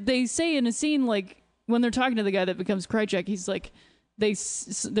 because they say in a scene, like when they're talking to the guy that becomes Krychek, he's like,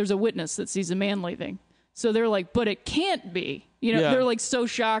 there's a witness that sees a man leaving. So they're like, but it can't be. They're like so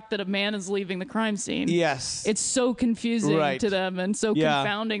shocked that a man is leaving the crime scene. Yes. It's so confusing to them and so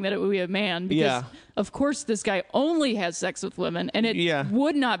confounding that it would be a man. Because, of course, this guy only has sex with women, and it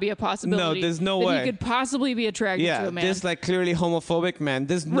would not be a possibility. No, there's no that way he could possibly be attracted to a man. This like clearly homophobic man.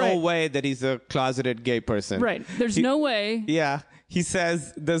 There's no way that he's a closeted gay person. Right. There's no way. Yeah. He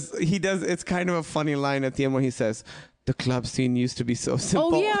says, it's kind of a funny line at the end where he says, the club scene used to be so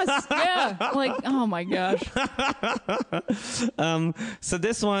simple. Oh yes, yeah. Like, oh my gosh. So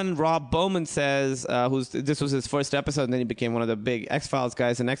this one, Rob Bowman says, this was his first episode, and then he became one of the big X-Files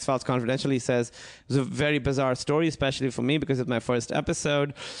guys. And X-Files Confidential, he says, it was a very bizarre story, especially for me because it's my first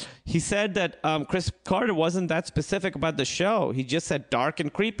episode. He said that Chris Carter wasn't that specific about the show. He just said dark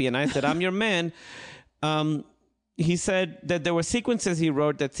and creepy, and I said, I'm your man. He said that there were sequences he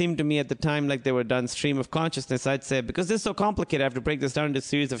wrote that seemed to me at the time like they were done stream of consciousness. I'd say, because this is so complicated, I have to break this down into a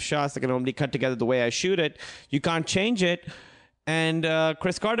series of shots that can only cut together the way I shoot it. You can't change it. And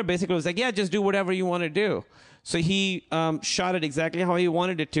Chris Carter basically was like, yeah, just do whatever you want to do. So he shot it exactly how he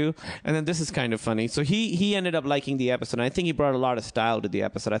wanted it to. And then this is kind of funny. So he ended up liking the episode. And I think he brought a lot of style to the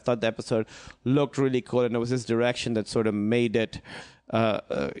episode. I thought the episode looked really cool. And it was his direction that sort of made it,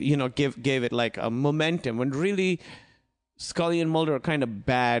 gave it like a momentum. When really Scully and Mulder are kind of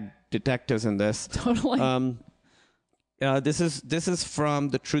bad detectives in this. Totally. This is from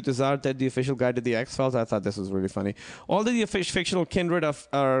The Truth Is Out, the official guide to the X-Files. I thought this was really funny. Although the fictional kindred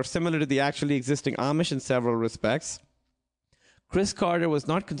are similar to the actually existing Amish in several respects, Chris Carter was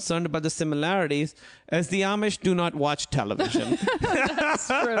not concerned about the similarities, as the Amish do not watch television. That's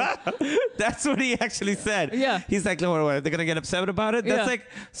true. That's what he actually said. Yeah. He's like, no, what, they're going to get upset about it? Yeah.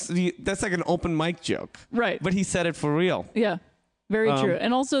 That's like an open mic joke. Right. But he said it for real. Yeah. Very true.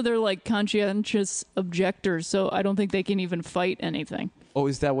 And also they're like conscientious objectors, so I don't think they can even fight anything. Oh,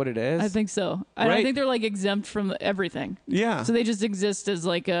 is that what it is? I think so. I Right. think they're like exempt from everything. Yeah. So they just exist as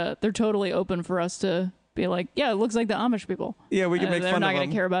like they're totally open for us to be like, yeah, it looks like the Amish people. Yeah, we can make they're fun not of going them.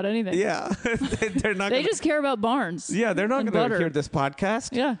 to care about anything. Yeah. They're not They gonna, just care about barns. Yeah, they're not and going to butter. hear this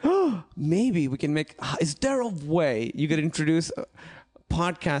podcast. Yeah. Maybe we can make... Is there a way you could introduce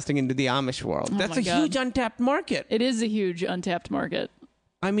podcasting into the Amish world? That's my a God. huge untapped market. It is a huge untapped market.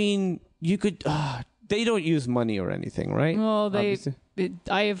 I mean, you could... they don't use money or anything, right? Well, Obviously.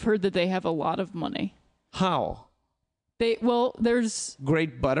 I have heard that they have a lot of money. How? There's...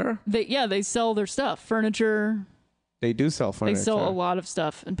 Great butter? They sell their stuff. Furniture. They do sell furniture. They sell a lot of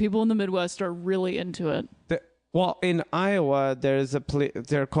stuff. And people in the Midwest are really into it. Well, in Iowa, there's a place,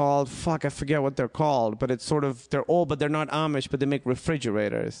 they're called, I forget what they're called, but it's sort of, they're old, but they're not Amish, but they make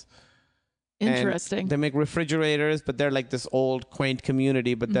refrigerators. Interesting. And they make refrigerators, but they're like this old, quaint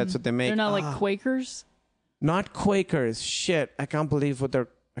community, but that's what they make. They're not like Quakers? Not Quakers. Shit. I can't believe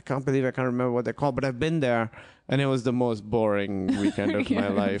I can't remember what they're called, but I've been there, and it was the most boring weekend of my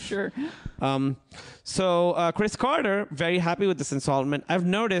life. Sure. So Chris Carter, very happy with this installment. I've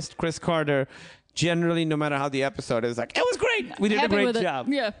noticed Chris Carter, generally, no matter how the episode is, like, it was great. We did Happy a great with it. job.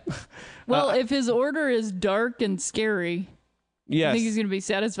 Yeah. Well, if his order is dark and scary, Yes. I think he's going to be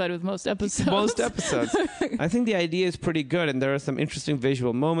satisfied with most episodes. Most episodes. I think the idea is pretty good, and there are some interesting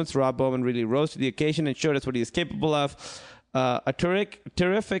visual moments. Rob Bowman really rose to the occasion and showed us what he is capable of. A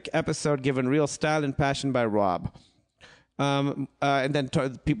terrific episode given real style and passion by Rob. And then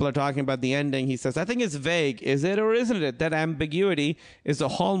people are talking about the ending. He says, I think it's vague. Is it or isn't it? That ambiguity is a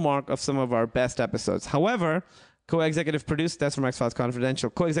hallmark of some of our best episodes. However, co-executive producer, that's from X-Files Confidential,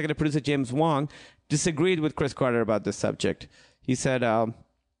 co-executive producer James Wong disagreed with Chris Carter about this subject. He said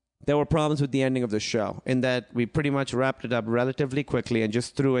there were problems with the ending of the show in that we pretty much wrapped it up relatively quickly and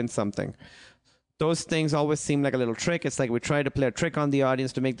just threw in something. Those things always seem like a little trick. It's like we try to play a trick on the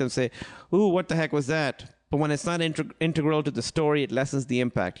audience to make them say, ooh, what the heck was that? But when it's not integral to the story, it lessens the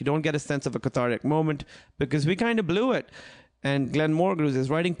impact. You don't get a sense of a cathartic moment because we kind of blew it. And Glenn Morgan, who's his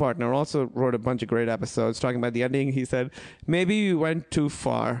writing partner, also wrote a bunch of great episodes talking about the ending. He said, maybe we went too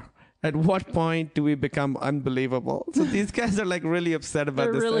far. At what point do we become unbelievable? So these guys are like really upset about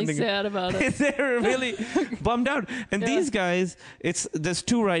They're this really ending. sad about it. They're really bummed out. And these guys, there's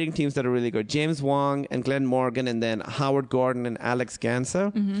two writing teams that are really good. James Wong and Glenn Morgan, and then Howard Gordon and Alex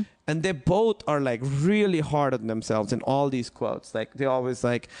Gansa. Mm-hmm. And they both are like really hard on themselves in all these quotes. Like they always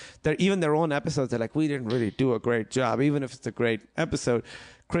like, even their own episodes, they're like, we didn't really do a great job, even if it's a great episode.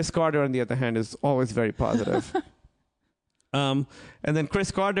 Chris Carter, on the other hand, is always very positive. And then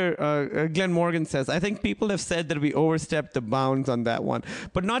Chris Carter, Glenn Morgan says, I think people have said that we overstepped the bounds on that one,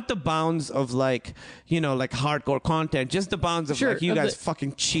 but not the bounds of like, like hardcore content, just the bounds of like, you guys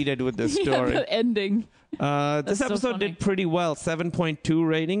fucking cheated with this story. The ending. This so episode funny. did pretty well. 7.2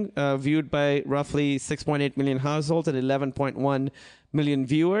 rating, viewed by roughly 6.8 million households and 11.1 million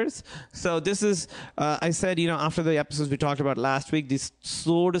viewers. So this is, I said, after the episodes we talked about last week, these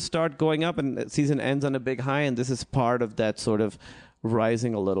sort of start going up and the season ends on a big high. And this is part of that sort of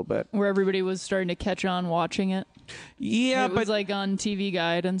rising a little bit. Where everybody was starting to catch on watching it. Yeah, it was like on TV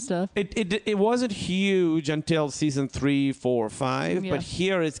Guide and stuff. It wasn't huge until season 3, 4, 5, Yeah. but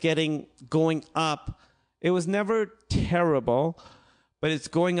here it's going up. It was never terrible, but it's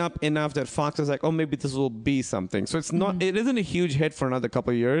going up enough that Fox is like, oh, maybe this will be something. So it's not, it isn't a huge hit for another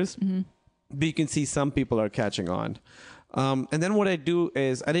couple of years, but you can see some people are catching on. And then what I do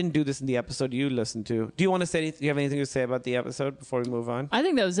is, I didn't do this in the episode you listened to. Do you want to say anything? Do you have anything to say about the episode before we move on? I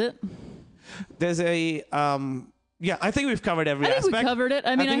think that was it. There's a, I think we've covered every aspect. I think we covered it.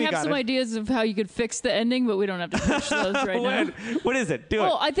 I mean, I think we have got some it. ideas of how you could fix the ending, but we don't have to push those right now. What is it? Do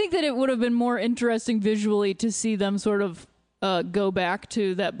Well, it. I think that it would have been more interesting visually to see them sort of go back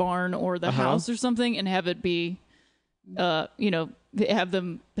to that barn or the house or something and have it be, have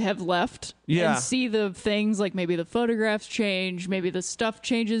them have left Yeah. and see the things like maybe the photographs change, maybe the stuff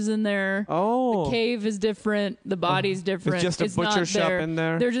changes in there. Oh. The cave is different. The body's different. It's just a butcher not shop there. in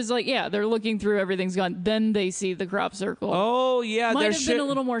there. They're just like, they're looking through, everything's gone. Then they see the crop circle. Oh, yeah. Might there have been a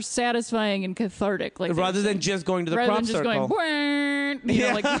little more satisfying and cathartic. Like rather than just going to the rather crop than just circle. going,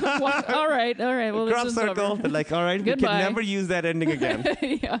 like, all right. Well, Crop this is circle. over. Like, all right, we can Goodbye. never use that ending again.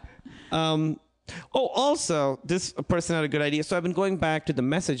 Yeah. Also, this person had a good idea. So I've been going back to the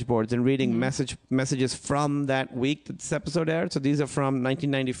message boards and reading messages from that week that this episode aired. So these are from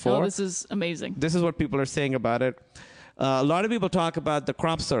 1994. Oh, this is amazing. This is what people are saying about it. A lot of people talk about the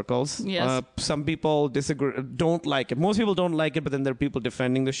crop circles. Yes. Some people don't like it. Most people don't like it, but then there are people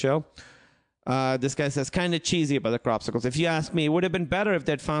defending the show. This guy says, kind of cheesy about the crop circles. If you ask me, it would have been better if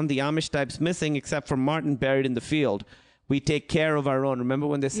they'd found the Amish types missing, except for Martin buried in the field. We take care of our own. Remember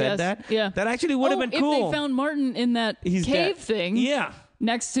when they said Yes, that? yeah. That actually would have been cool. If they found Martin in that He's cave dead. thing Yeah.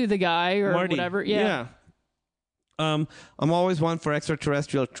 next to the guy or Marty. whatever. Yeah. I'm always one for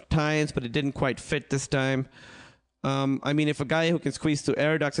extraterrestrial tie-ins, but it didn't quite fit this time. I mean, if a guy who can squeeze through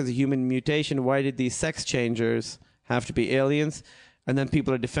air ducts has a human mutation, why did these sex changers have to be aliens? And then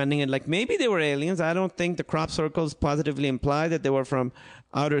people are defending it like maybe they were aliens. I don't think the crop circles positively imply that they were from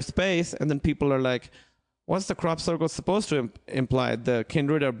outer space. And then people are like, what's the crop circle supposed to imply? The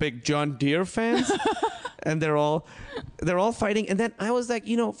Kindred are big John Deere fans? And they're all fighting. And then I was like,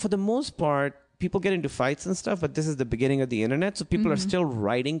 for the most part, people get into fights and stuff, but this is the beginning of the internet. So people are still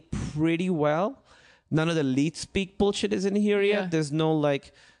writing pretty well. None of the leet speak bullshit is in here yet. Yeah. There's no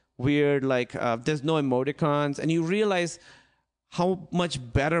weird, there's no emoticons. And you realize how much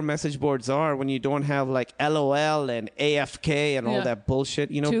better message boards are when you don't have LOL and AFK and all that bullshit.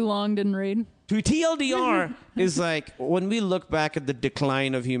 Too long, didn't read. TLDR is when we look back at the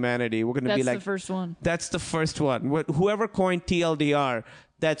decline of humanity, we're going to be That's the first one. That's the first one. Whoever coined TLDR,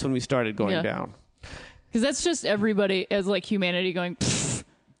 that's when we started going down. Because that's just everybody as humanity going,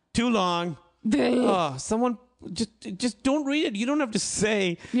 Too long. Someone just don't read it. You don't have to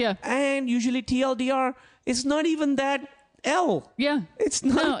say. Yeah. And usually TLDR is not even that L. Yeah. It's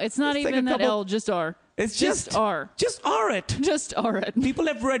not. No, it's not even that L, just R. It's just R. Just R it. Just R it. People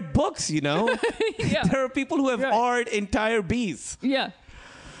have read books, Yeah. There are people who have R'd entire B's. Yeah.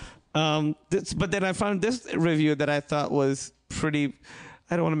 But then I found this review that I thought was pretty,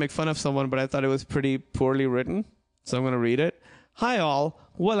 I don't want to make fun of someone, but I thought it was pretty poorly written. So I'm going to read it. Hi all.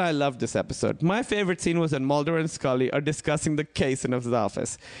 Well, I loved this episode. My favorite scene was when Mulder and Scully are discussing the case in his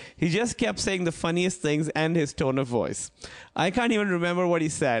office. He just kept saying the funniest things and his tone of voice. I can't even remember what he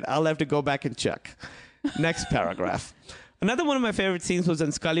said. I'll have to go back and check. Next paragraph. Another one of my favorite scenes was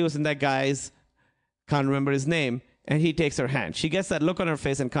when Scully was in that guy's, can't remember his name, and he takes her hand. She gets that look on her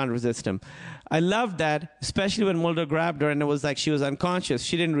face and can't resist him. I loved that, especially when Mulder grabbed her and it was like she was unconscious.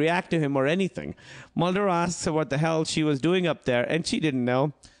 She didn't react to him or anything. Mulder asks her what the hell she was doing up there, and she didn't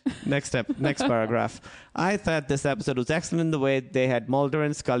know. Next paragraph. I thought this episode was excellent in the way they had Mulder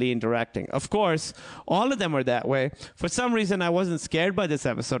and Scully interacting. Of course, all of them are that way. For some reason, I wasn't scared by this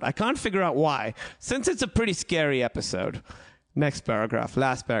episode. I can't figure out why, since it's a pretty scary episode. Next paragraph.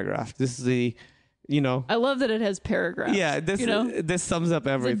 Last paragraph. This is the... I love that it has paragraphs. Yeah, this sums up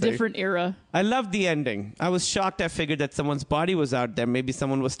everything. It's a different era. I love the ending. I was shocked. I figured that someone's body was out there. Maybe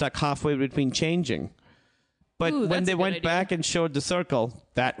someone was stuck halfway between changing. But when they went back and showed the circle,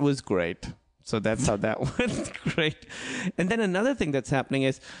 that was great. So that's how that went. Great. And then another thing that's happening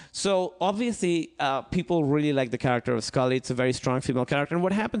is, so obviously people really like the character of Scully. It's a very strong female character. And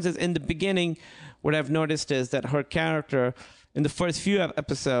what happens is in the beginning, what I've noticed is that her character... in the first few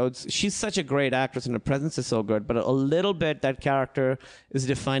episodes, she's such a great actress and her presence is so good, but a little bit that character is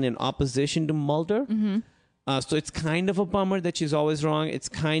defined in opposition to Mulder. So it's kind of a bummer that she's always wrong. It's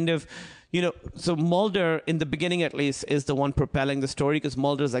kind of, so Mulder, in the beginning at least, is the one propelling the story because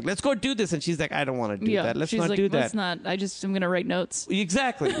Mulder's like, let's go do this. And she's like, I don't want to do that. Let's not do that. I'm going to write notes.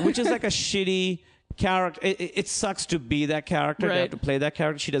 Exactly. Which is like a shitty character. It sucks to be that character, to have to play that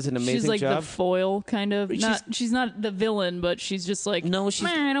character. She does an amazing she's like job. the foil, kind of. She's not the villain, but she's just like, No,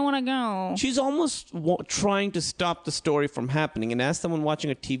 I don't want to go. She's almost trying to stop the story from happening. And as someone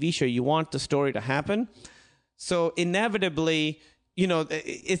watching a TV show, you want the story to happen. So inevitably,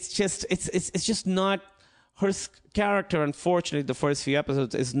 it's just not her character. Unfortunately, the first few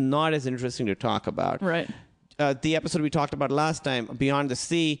episodes is not as interesting to talk about. Right. The episode we talked about last time, Beyond the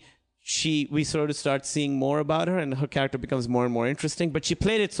Sea, we sort of start seeing more about her, and her character becomes more and more interesting. But she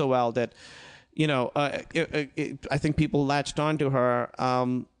played it so well that, I think people latched onto her.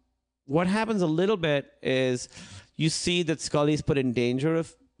 What happens a little bit is you see that Scully's put in danger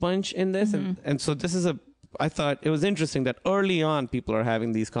of bunch in this, and so this is I thought it was interesting that early on people are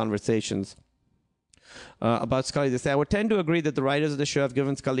having these conversations about Scully. They say, I would tend to agree that the writers of the show have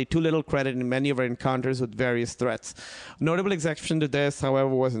given Scully too little credit in many of her encounters with various threats. A notable exception to this, however,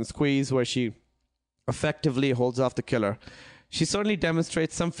 was in Squeeze, where she effectively holds off the killer. She certainly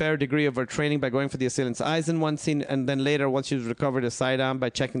demonstrates some fair degree of her training by going for the assailant's eyes in one scene, and then later, once she's recovered a sidearm, by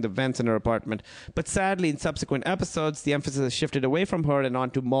checking the vents in her apartment. But sadly, in subsequent episodes, the emphasis has shifted away from her and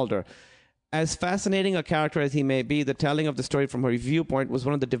onto Mulder. As fascinating a character as he may be, the telling of the story from her viewpoint was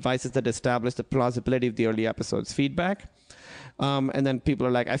one of the devices that established the plausibility of the early episodes. Feedback. And then people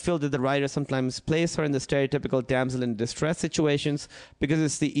are like, I feel that the writer sometimes place her in the stereotypical damsel in distress situations because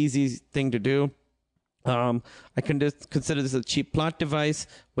it's the easy thing to do. I can consider this a cheap plot device.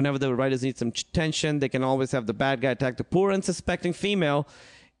 Whenever the writers need some tension, they can always have the bad guy attack the poor, unsuspecting female,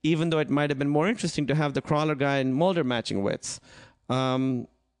 even though it might have been more interesting to have the crawler guy and Mulder matching wits.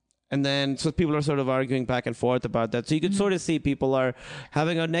 And then, so people are sort of arguing back and forth about that. So you could sort of see people are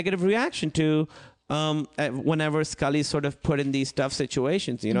having a negative reaction to whenever Scully's sort of put in these tough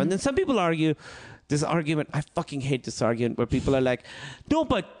situations, And then some people argue this argument. I fucking hate this argument where people are like, no,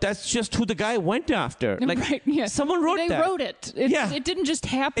 but that's just who the guy went after. Like, right, yeah. Someone wrote that. They wrote it. It didn't just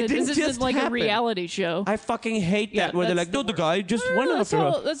happen. This isn't like happen. A reality show. I fucking hate that where they're like, no, the guy just went after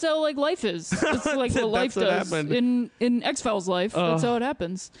her. That's how like life is. That's like what life does. Happened. In X-Files life, that's how it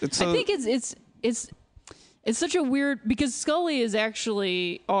happens. I think it's such a weird, because Scully is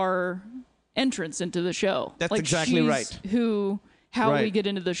actually our entrance into the show. That's like, exactly right. How we get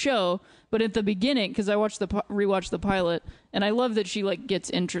into the show. But at the beginning, because I rewatched the pilot, and I love that she like gets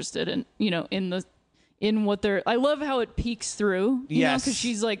interested in in what they're. I love how it peeks through, because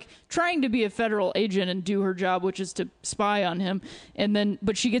she's like trying to be a federal agent and do her job, which is to spy on him,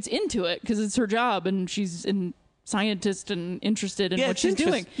 but she gets into it because it's her job, and she's a scientist and interested in what she's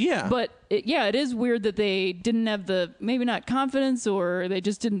doing. Yeah, but it is weird that they didn't have the maybe not confidence, or they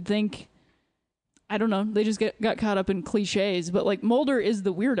just didn't think. I don't know. They just got caught up in cliches, but like Mulder is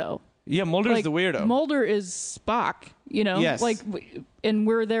the weirdo. Yeah, Mulder is the weirdo. Mulder is Spock, Yes. Like, and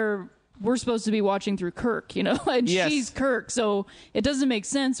we're supposed to be watching through Kirk, and she's Kirk. So it doesn't make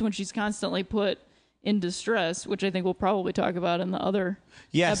sense when she's constantly put in distress, which I think we'll probably talk about in the other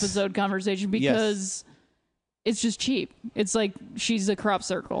episode conversation, because it's just cheap. It's like she's a crop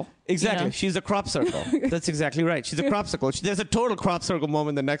circle. Exactly. She's a crop circle. That's exactly right. She's a crop circle. There's a total crop circle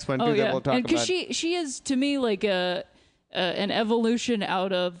moment in the next one, too, that we'll talk about. Because she is, to me, like an evolution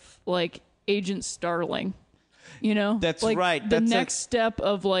out of like Agent Starling. That's like right. The next step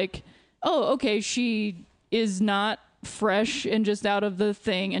of like, oh, okay, she is not fresh and just out of the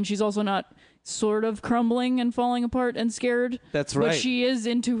thing, and she's also not sort of crumbling and falling apart and scared. That's right. But she is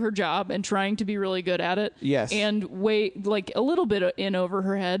into her job and trying to be really good at it. Yes. And like a little bit in over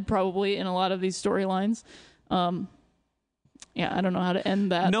her head, probably, in a lot of these storylines. I don't know how to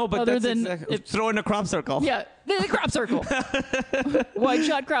end that. No, but throw in a crop circle. Yeah, the crop circle. Wide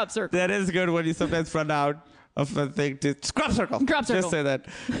shot crop circle. That is good when you sometimes run out of a thing to crop circle. Crop circle. Just say that.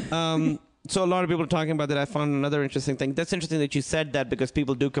 So a lot of people are talking about that. I found another interesting thing. That's interesting that you said that, because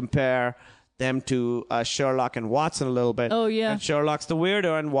people do compare them to Sherlock and Watson a little bit. Oh, yeah. And Sherlock's the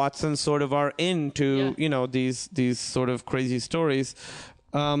weirdo, and Watson sort of are into, these sort of crazy stories.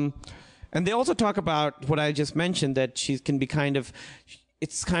 And they also talk about what I just mentioned, that she can be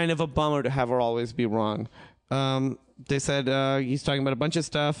it's kind of a bummer to have her always be wrong. They said he's talking about a bunch of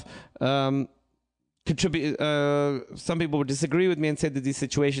stuff. Some people would disagree with me and say that these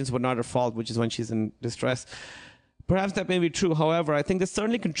situations were not her fault, which is when she's in distress. Perhaps that may be true. However, I think this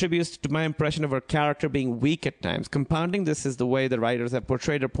certainly contributes to my impression of her character being weak at times. Compounding this is the way the writers have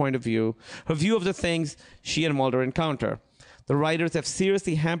portrayed her point of view, her view of the things she and Mulder encounter. The writers have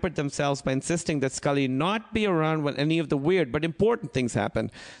seriously hampered themselves by insisting that Scully not be around when any of the weird but important things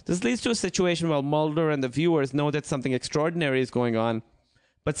happen. This leads to a situation where Mulder and the viewers know that something extraordinary is going on,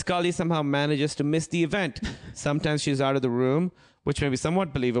 but Scully somehow manages to miss the event. Sometimes she's out of the room, which may be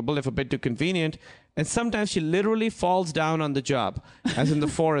somewhat believable if a bit too convenient, And sometimes she literally falls down on the job, as in the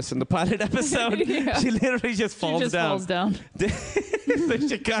forest in the pilot episode. She literally just falls down. So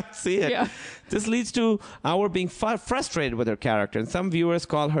she can't see it. Yeah. This leads to our being frustrated with her character, and some viewers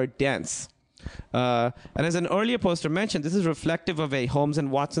call her dense. And as an earlier poster mentioned, this is reflective of a Holmes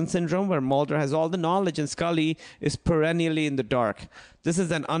and Watson syndrome, where Mulder has all the knowledge and Scully is perennially in the dark. This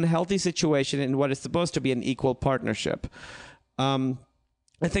is an unhealthy situation in what is supposed to be an equal partnership.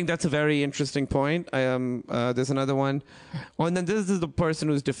 I think that's a very interesting point. There's another one. Oh, and then this is the person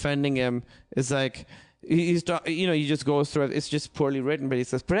who's defending him. Is like, he just goes through it. It's just poorly written, but he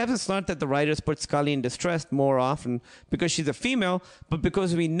says, perhaps it's not that the writers put Scully in distress more often because she's a female, but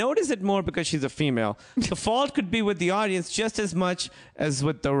because we notice it more because she's a female. The fault could be with the audience just as much as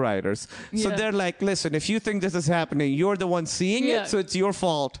with the writers. So they're like, listen, if you think this is happening, you're the one seeing it, so it's your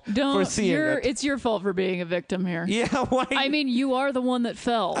fault for seeing it. It's your fault for being a victim here. Yeah, why? I mean, you are the one that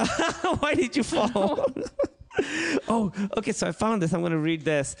fell. Why did you fall? Oh, okay, so I found this. I'm going to read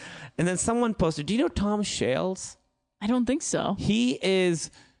this. And then someone posted, do you know Tom Shales? I don't think so. He is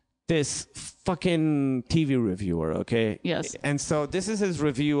this fucking TV reviewer, okay? Yes. And so this is his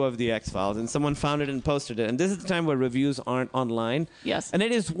review of the X-Files, and someone found it and posted it. And this is the time where reviews aren't online. Yes. And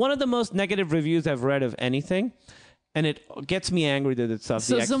it is one of the most negative reviews I've read of anything. And it gets me angry that it's of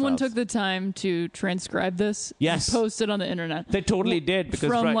the X-Files. So someone took the time to transcribe this? Yes. And post it on the internet? They totally did. Because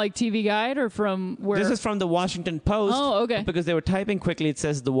from like TV Guide or from where? This is from the Washington Post. Oh, okay. Because they were typing quickly, it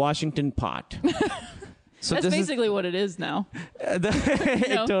says the Washington Pot. So that's basically what it is now.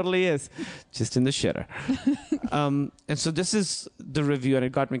 It totally is. Just in the shitter. And so this is the review, and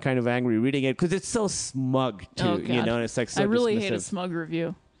it got me kind of angry reading it because it's so smug, too. Oh, God. And it's like so I really dismissive. hate a smug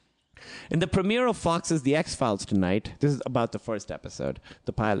review. In the premiere of Fox's The X-Files tonight, this is about the first episode,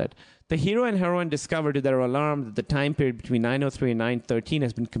 the pilot, the hero and heroine discover to their alarm that the time period between 9:03 and 9:13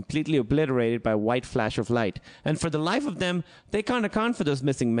 has been completely obliterated by a white flash of light. And for the life of them, they can't account for those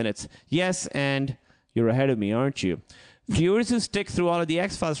missing minutes. Yes, and you're ahead of me, aren't you? Viewers who stick through all of the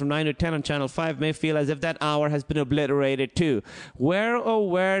X-Files from 9 to 10 on Channel 5 may feel as if that hour has been obliterated too.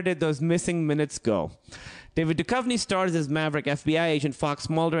 Where did those missing minutes go? David Duchovny stars as Maverick FBI agent Fox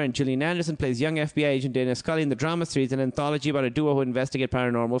Mulder, and Gillian Anderson plays young FBI agent Dana Scully in the drama series, an anthology about a duo who investigate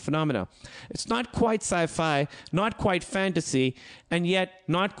paranormal phenomena. It's not quite sci-fi, not quite fantasy, and yet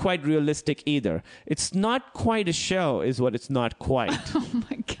not quite realistic either. It's not quite a show is what it's not quite. Oh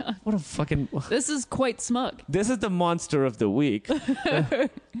my God. What a fucking... This is quite smug. This is the monster of the week.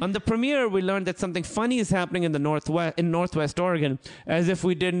 On the premiere, we learned that something funny is happening in the Northwest Oregon, as if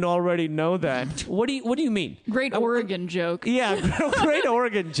we didn't already know that. What do you mean? Great Oregon joke. Yeah, great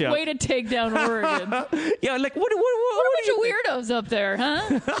Oregon joke. Way to take down Oregon. Yeah, like what a bunch of weirdos up there,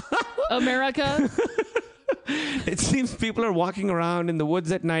 huh? America. It seems people are walking around in the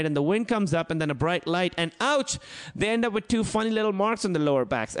woods at night and the wind comes up and then a bright light and ouch, they end up with two funny little marks on their lower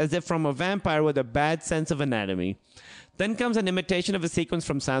backs as if from a vampire with a bad sense of anatomy. Then comes an imitation of a sequence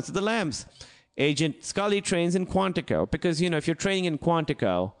from Silence of the Lambs. Agent Scully trains in Quantico because, if you're training in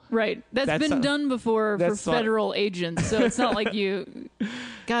Quantico... Right. That's been done before for federal agents, so it's not like you...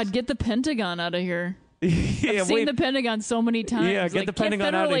 God, get the Pentagon out of here. I've seen the Pentagon so many times. Yeah, get the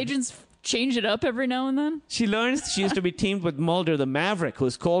Pentagon out of here. Can't federal agents change it up every now and then? She learns she used to be teamed with Mulder, the Maverick,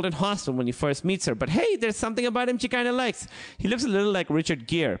 who's cold and hostile when he first meets her. But hey, there's something about him she kind of likes. He looks a little like Richard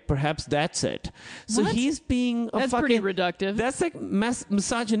Gere. Perhaps that's it. So he's being That's pretty reductive. That's like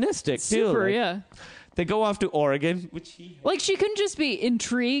misogynistic, too. Super, yeah. They go off to Oregon, which he... Like, she couldn't just be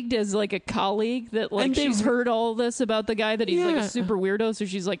intrigued as, like, a colleague that, like, she's heard all this about the guy, that he's, like, a super weirdo, so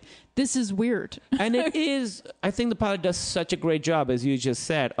she's like, this is weird. And it is... I think the pilot does such a great job, as you just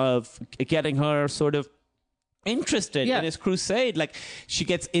said, of getting her sort of interested in his crusade. Like, she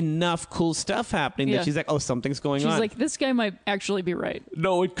gets enough cool stuff happening that she's like, oh, something's going on. She's like, this guy might actually be right.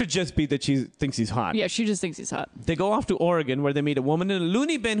 No, it could just be that she thinks he's hot. Yeah, she just thinks he's hot. They go off to Oregon where they meet a woman in a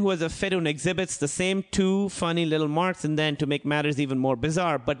loony bin who has a fit and exhibits the same two funny little marks, and then to make matters even more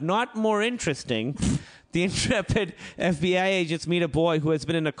bizarre, but not more interesting... The intrepid FBI agents meet a boy who has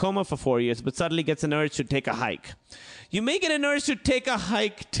been in a coma for 4 years, but suddenly gets an urge to take a hike. You may get an urge to take a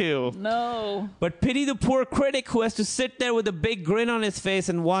hike, too. No. But pity the poor critic who has to sit there with a big grin on his face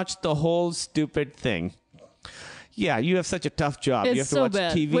and watch the whole stupid thing. Yeah, you have such a tough job. It's you have to so watch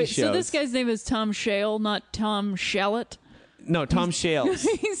bad. TV Wait, shows. so this guy's name is Tom Shale, not Tom Shallot? No, Tom Shales.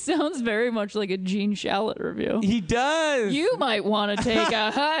 He sounds very much like a Gene Shalit review. He does. You might want to take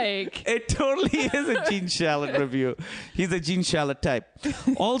a hike. It totally is a Gene Shalit review. He's a Gene Shalit type.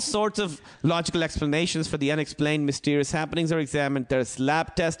 All sorts of logical explanations for the unexplained mysterious happenings are examined. There's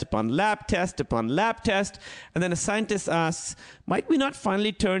lab test upon lab test upon lab test. And then a scientist asks, might we not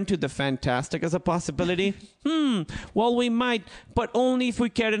finally turn to the fantastic as a possibility? Well, we might, but only if we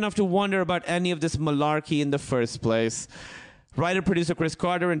cared enough to wonder about any of this malarkey in the first place. Writer-producer Chris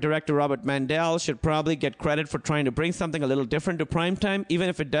Carter and director Robert Mandel should probably get credit for trying to bring something a little different to primetime, even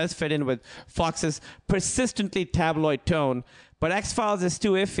if it does fit in with Fox's persistently tabloid tone. But X-Files is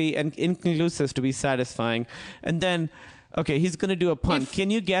too iffy and inconclusive to be satisfying. And then, okay, he's going to do a pun. Can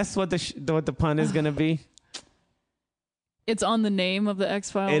you guess what the pun is going to be? It's on the name of the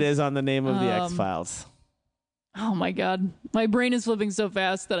X-Files? It is on the name of the X-Files. Oh my God. My brain is flipping so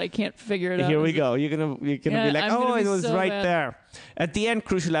fast that I can't figure it out. Here we go. You're gonna be like, oh, it was so right bad. there. At the end,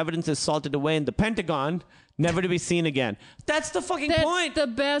 crucial evidence is salted away in the Pentagon, never to be seen again. That's the fucking point. That's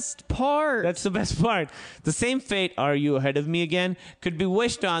the best part. That's the best part. The same fate, are you ahead of me again, could be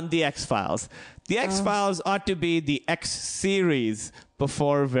wished on the X-Files. The X-Files ought to be the X-series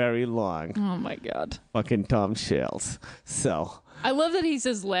before very long. Oh my God. Fucking Tom Shales. So... I love that he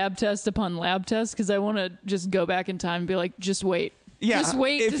says lab test upon lab test because I want to just go back in time and be like, just wait. Yeah, just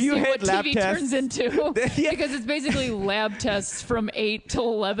wait if to you see hit what lab TV test, turns into. Yeah. Because it's basically lab tests from 8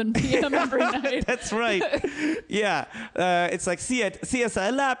 till 11 p.m. every night. That's right. Yeah. It's like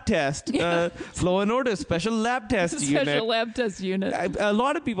CSI lab test. Yeah. Law and Order special lab test unit. Special lab test unit. A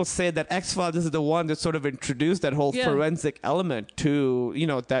lot of people say that X-Files is the one that sort of introduced that whole forensic element to,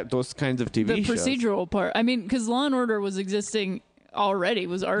 those kinds of TV shows. The procedural part. I mean, because Law and Order was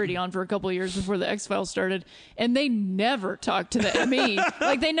already on for a couple of years before the X-Files started, and they never talked to the ME.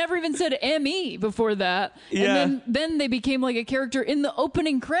 Like, they never even said ME before that. Yeah. And then they became like a character in the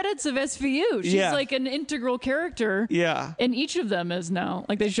opening credits of SVU. She's like an integral character. Yeah. And each of them is now.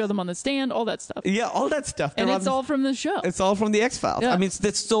 Like, they show them on the stand, all that stuff. Yeah, all that stuff. And it's all from the show. It's all from the X-Files. Yeah. I mean,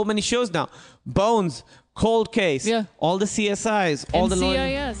 there's so many shows now. Bones, Cold Case, all the CSIs, all the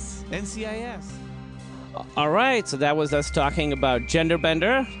NCIS. All right, so that was us talking about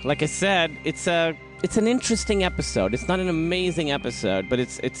Genderbender. Like I said, it's an interesting episode. It's not an amazing episode, but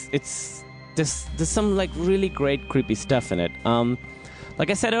there's some like really great creepy stuff in it. Like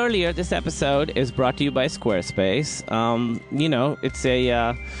I said earlier, this episode is brought to you by Squarespace.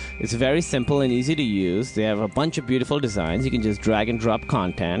 It's very simple and easy to use. They have a bunch of beautiful designs. You can just drag and drop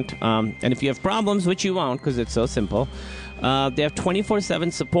content. And if you have problems, which you won't because it's so simple, they have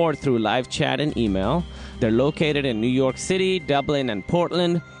 24/7 support through live chat and email. They're located in New York City, Dublin, and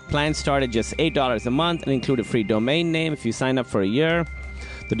Portland. Plans start at just $8 a month and include a free domain name if you sign up for a year.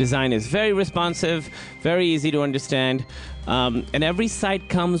 The design is very responsive, very easy to understand, and every site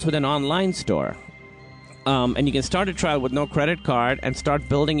comes with an online store. And you can start a trial with no credit card and start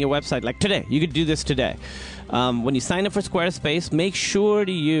building your website like today. You could do this today. When you sign up for Squarespace, make sure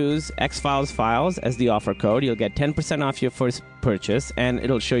to use X-Files Files as the offer code. You'll get 10% off your first purchase, and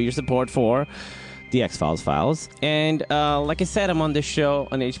it'll show your support for the X-Files Files. And like I said, I'm on this show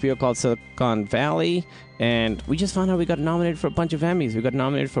on HBO called Silicon Valley, and we just found out we got nominated for a bunch of Emmys. We got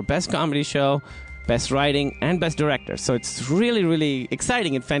nominated for Best Comedy Show, Best Writing, and Best Director. So it's really, really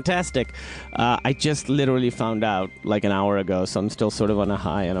exciting and fantastic. I just literally found out like an hour ago, so I'm still sort of on a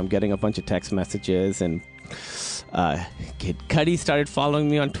high, and I'm getting a bunch of text messages, and Kid Cudi started following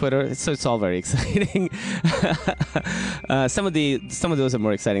me on Twitter, so it's all very exciting. Some of those are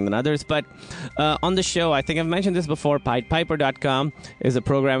more exciting than others, but on the show, I think I've mentioned this before, PiedPiper.com is a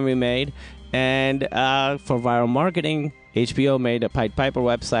program we made, and for viral marketing, HBO made a Pied Piper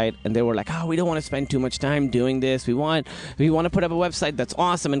website, and they were like, we don't want to spend too much time doing this. We want to put up a website that's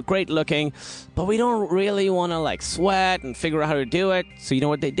awesome and great looking, but we don't really want to like sweat and figure out how to do it. So you know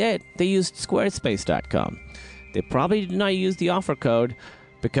what they did? They used Squarespace.com. They probably did not use the offer code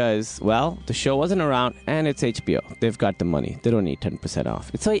because, well, the show wasn't around and it's HBO. They've got the money. They don't need 10%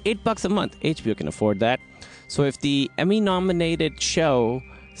 off. It's like $8 a month. HBO can afford that. So if the Emmy-nominated show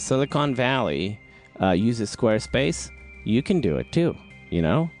Silicon Valley uses Squarespace, you can do it too,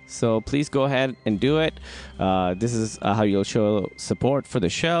 So please go ahead and do it. This is how you'll show support for the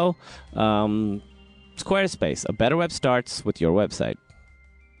show. Squarespace, a better web starts with your website.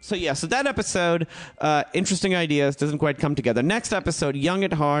 So that episode, interesting ideas, doesn't quite come together. Next episode, Young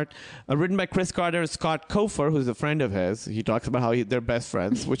at Heart, written by Chris Carter and Scott Kofer, who's a friend of his. He talks about how they're best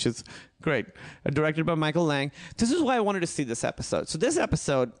friends, which is great. Directed by Michael Lang. This is why I wanted to see this episode. So this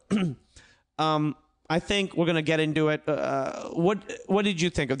episode, I think we're going to get into it. What did you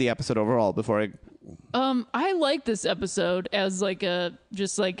think of the episode overall before I I like this episode as like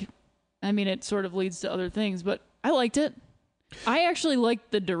it sort of leads to other things, but I liked it. I actually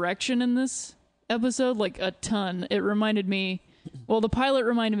liked the direction in this episode like a ton. It reminded me, the pilot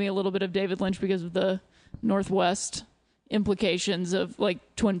reminded me a little bit of David Lynch because of the Northwest implications of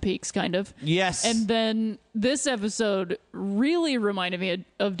like Twin Peaks kind of. Yes. And then this episode really reminded me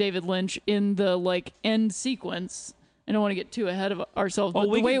of David Lynch in the like end sequence. I don't want to get too ahead of ourselves,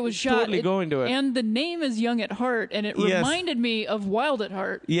 but the way it was shot, totally go into it. And the name is Young at Heart, and it reminded me of Wild at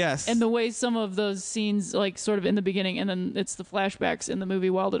Heart. Yes. And the way some of those scenes, like sort of in the beginning, and then it's the flashbacks in the movie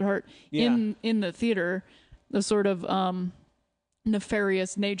Wild at Heart in the theater, the sort of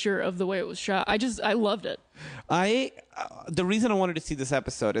nefarious nature of the way it was shot. I loved it. The reason I wanted to see this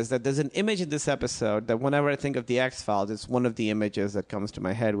episode is that there's an image in this episode that whenever I think of the X-Files, it's one of the images that comes to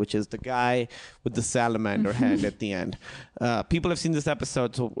my head, which is the guy with the salamander hand at the end. People have seen this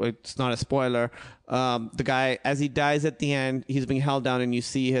episode, so it's not a spoiler. The guy, as he dies at the end, he's being held down and you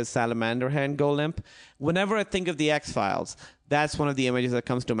see his salamander hand go limp. Whenever I think of the X-Files, that's one of the images that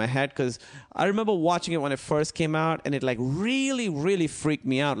comes to my head, because I remember watching it when it first came out, and it like really, really freaked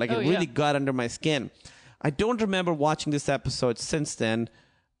me out. Like it really got under my skin. I don't remember watching this episode since then.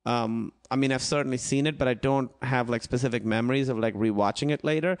 I mean, I've certainly seen it, but I don't have like specific memories of like rewatching it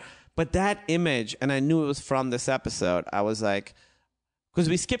later. But that image, and I knew it was from this episode, I was like, because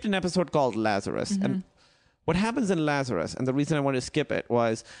we skipped an episode called Lazarus. And what happens in Lazarus, and the reason I wanted to skip it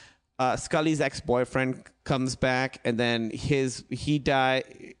was Scully's ex-boyfriend comes back, and then his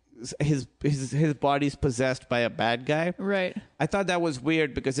body's possessed by a bad guy. Right. I thought that was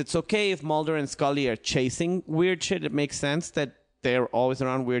weird, because it's okay if Mulder and Scully are chasing weird shit. It makes sense that they're always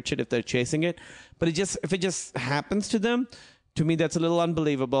around weird shit if they're chasing it. But if it just happens to them, to me, that's a little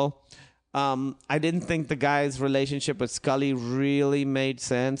unbelievable. I didn't think the guy's relationship with Scully really made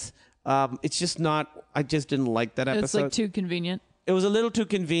sense. It's just not, I just didn't like that episode. It's like too convenient. It was a little too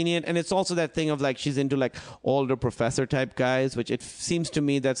convenient, and it's also that thing of like she's into like older professor type guys, which it seems to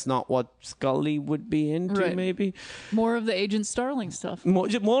me that's not what Scully would be into. Right. Maybe more of the Agent Starling stuff. More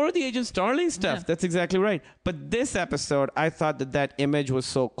of the Agent Starling stuff. Yeah. That's exactly right. But this episode, I thought that image was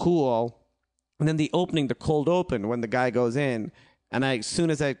so cool, and then the opening, the cold open when the guy goes in, and as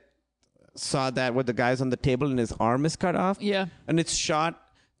soon as I saw that with the guy's on the table and his arm is cut off, and it's shot.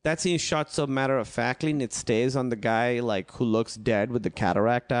 That scene is shot so matter-of-factly, and it stays on the guy like who looks dead with the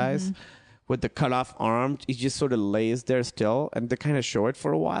cataract eyes, with the cut-off arm. He just sort of lays there still, and they kind of show it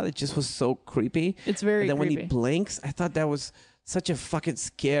for a while. It just was so creepy. It's very creepy. And then when he blinks, I thought that was such a fucking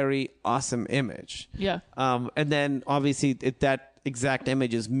scary, awesome image. Yeah. And then, obviously, that exact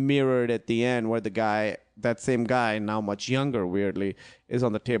image is mirrored at the end where the guy, that same guy, now much younger, weirdly, is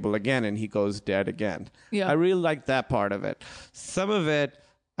on the table again, and he goes dead again. Yeah. I really liked that part of it. Some of it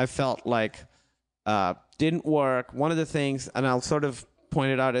I felt like didn't work. One of the things, and I'll sort of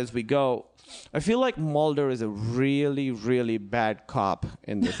point it out as we go, I feel like Mulder is a really, really bad cop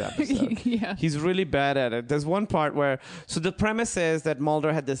in this episode. He's really bad at it. There's one part where, so the premise is that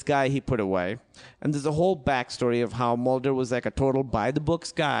Mulder had this guy he put away, and there's a whole backstory of how Mulder was like a total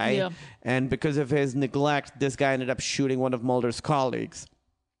by-the-books guy, and because of his neglect, this guy ended up shooting one of Mulder's colleagues.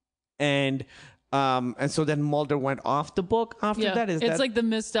 And so then Mulder went off the book after that? It's like the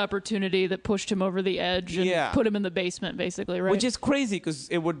missed opportunity that pushed him over the edge and put him in the basement, basically, right? Which is crazy, because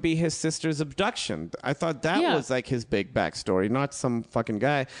it would be his sister's abduction. I thought that was like his big backstory, not some fucking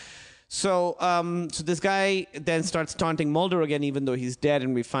guy. So this guy then starts taunting Mulder again, even though he's dead,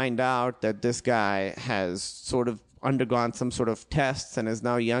 and we find out that this guy has sort of undergone some sort of tests and is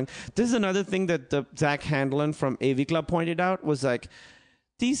now young. This is another thing that Zach Handlen from AV Club pointed out, was like,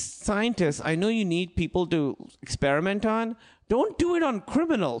 these scientists, I know you need people to experiment on. Don't do it on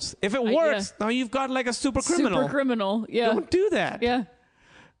criminals. If it works, now you've got like a super criminal. Super criminal, Don't do that. Yeah.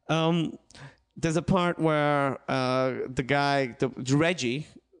 There's a part where the guy, Reggie,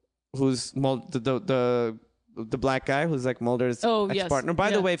 who's the black guy who's like Mulder's ex-partner.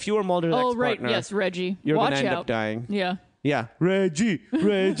 By the way, if you were Mulder's ex-partner, right, yes, Reggie, you're going to end out. up dying. Yeah. Reggie.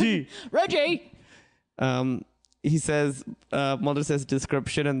 Reggie. He says, Mulder says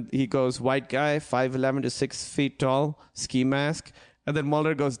description, and he goes, white guy, 5'11" to 6 feet tall, ski mask. And then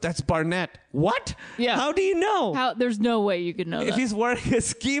Mulder goes, that's Barnett. What? Yeah. How do you know? There's no way you could know that. If he's wearing a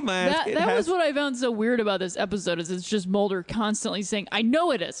ski mask. That was what I found so weird about this episode, is it's just Mulder constantly saying, I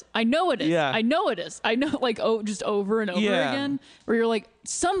know it is. I know it is. Yeah. I know it is. I know, like, just over and over again, where you're like,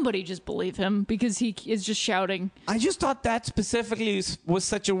 somebody just believe him because he is just shouting. I just thought that specifically was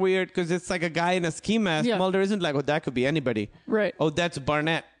such a weird, because it's like a guy in a ski mask. Yeah. Mulder isn't like, oh, that could be anybody. Right. Oh, that's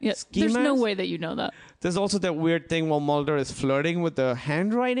Barnett. Yeah, Ski there's no mask? way that you know that. There's also that weird thing while Mulder is flirting with the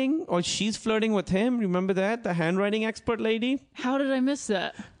handwriting, or she's flirting with him. Remember that? The handwriting expert lady? How did I miss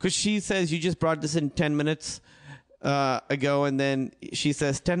that? Because she says, you just brought this in 10 minutes ago, and then she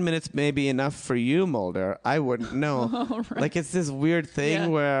says 10 minutes may be enough for you, Mulder. I wouldn't know. Right. Like, it's this weird thing Yeah.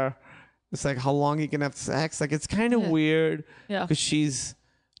 where it's like how long you can have sex. Like, it's kind of weird Yeah. because she's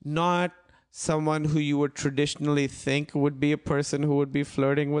not someone who you would traditionally think would be a person who would be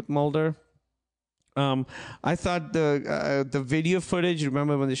flirting with Mulder. I thought the video footage,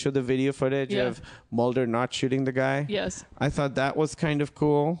 remember when they showed the video footage Yeah. of Mulder not shooting the guy? Yes. I thought that was kind of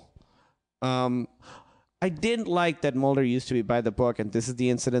cool. I didn't like that Mulder used to be by the book, and this is the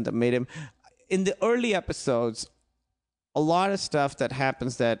incident that made him. In the early episodes, a lot of stuff that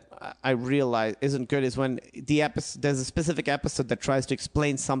happens that I realize isn't good is when there's a specific episode that tries to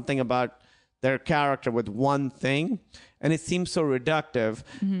explain something about their character with one thing, and it seems so reductive.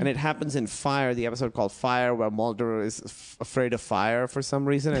 And it happens in Fire, the episode called Fire, where Mulder is afraid of fire for some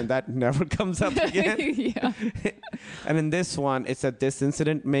reason, and that never comes up again. Yeah. And in this one, it's that this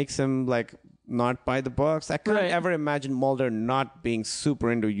incident makes him like not by the books. I can't Right. ever imagine Mulder not being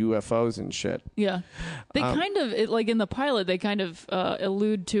super into UFOs and shit. Yeah. They kind of, like in the pilot, they kind of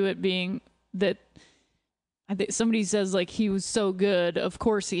allude to it being that I think somebody says, like, he was so good, of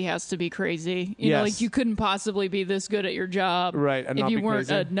course he has to be crazy. You know, Yes. like, you couldn't possibly be this good at your job Right, and if not you be weren't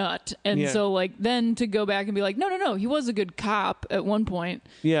crazy. a nut. And Yeah. so, like, then to go back and be like, no, he was a good cop at one point.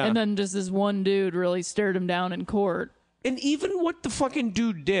 Yeah. And then just this one dude really stared him down in court. And even what the fucking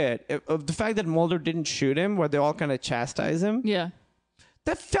dude did, of the fact that Mulder didn't shoot him, where they all kind of chastise him, Yeah.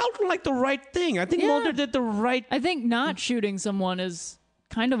 that felt like the right thing. I think Yeah. Mulder did the right. I think not shooting someone is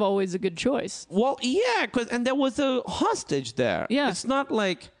kind of always a good choice. Well, yeah, and there was a hostage there. Yeah. It's not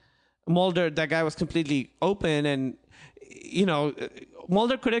like Mulder, that guy was completely open, and, you know,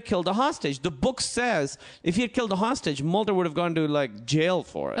 Mulder could have killed a hostage. The book says if he had killed a hostage, Mulder would have gone to, like, jail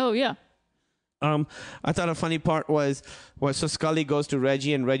for it. Oh, yeah. I thought a funny part was so Scully goes to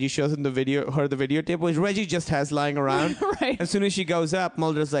Reggie, and Reggie shows him the videotape, which Reggie just has lying around. Right. As soon as she goes up,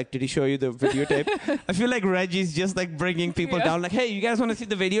 Mulder's like, "Did he show you the videotape?" I feel like Reggie's just like bringing people Yeah. down, like, "Hey, you guys want to see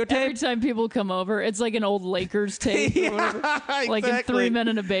the Every videotape?" time people come over, it's like an old Lakers tape or whatever. Like in Exactly. 3 Men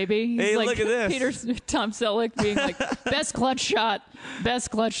and a Baby. He's Hey, like look at this. Tom Selleck being like, best clutch shot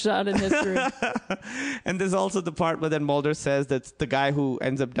in history. And there's also the part where then Mulder says that's the guy who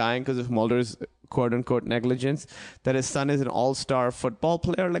ends up dying because of Mulder's quote-unquote negligence, that his son is an all-star football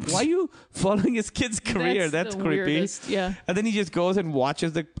player. Like, why are you following his kid's career? That's the creepy. weirdest, yeah. And then he just goes and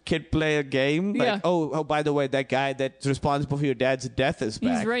watches the kid play a game. Like, Yeah. oh, by the way, that guy that's responsible for your dad's death is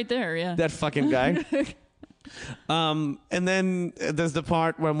back. He's right there, yeah. That fucking guy. And then there's the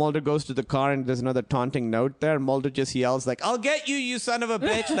part where Mulder goes to the car and there's another taunting note there. Mulder just yells like, "I'll get you, you son of a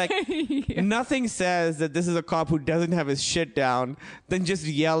bitch!" Like, nothing says that this is a cop who doesn't have his shit down than just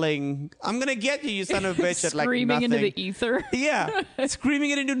yelling, "I'm gonna get you, you son of a bitch!" at like Screaming nothing. into the ether. Yeah,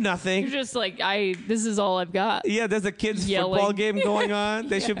 screaming it into nothing. You're just like, this is all I've got. Yeah, there's a kids' Yelling. football game going on.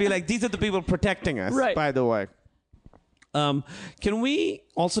 They should be like, these are the people protecting us, Right. by the way. Can we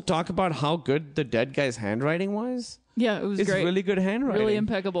also talk about how good the dead guy's handwriting was? Yeah, it was It's great. really good handwriting. Really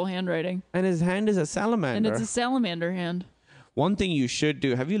impeccable handwriting. And his hand is a And salamander. it's a salamander hand. One thing you should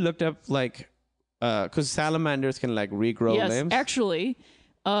do, have you looked up, like, because salamanders can, like, regrow Yes, limbs? actually,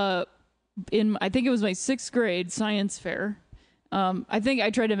 I think it was my 6th grade science fair. I think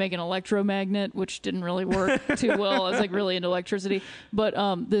I tried to make an electromagnet, which didn't really work too well. I was like really into electricity. But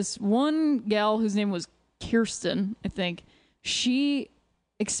this one gal whose name was Kirsten, I think, she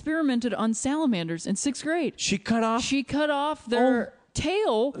experimented on salamanders in 6th grade. She cut off? Their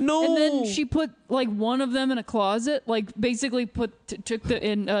tail. No. And then she put like one of them in a closet, like basically took the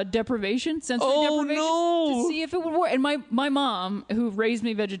in deprivation, sensory deprivation, no. to see if it would work. And my mom, who raised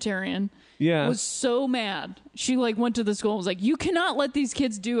me vegetarian, Yeah. was so mad. She like went to the school and was like, "You cannot let these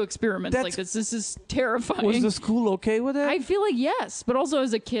kids do experiments like this. This is terrifying." Was the school okay with it? I feel like yes, but also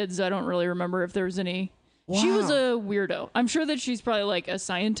as a kid, so I don't really remember if there was any. She was a weirdo. I'm sure that she's probably like a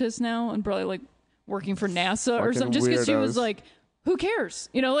scientist now and probably like working for NASA or Fucking something. Just because she was weirdos. like, who cares?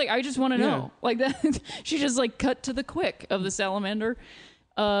 You know, like I just want to know. Yeah. Like that. She just like cut to the quick of the salamander.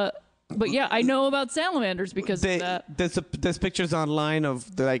 But yeah, I know about salamanders because of that. There's pictures online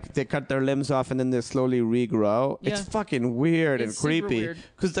of they cut their limbs off and then they slowly regrow. Yeah. It's fucking weird It's and super creepy weird.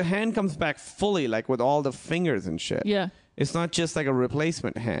 because the hand comes back fully, like with all the fingers and shit. Yeah. It's not just like a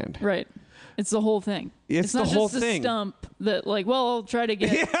replacement hand. Right. It's the whole thing. It's not the whole just thing. a stump that like, well, I'll try to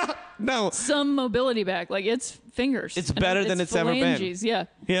get some mobility back. Like it's fingers. It's better than it's ever been. Yeah.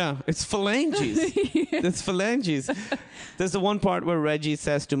 Yeah, it's phalanges. It's phalanges. There's the one part where Reggie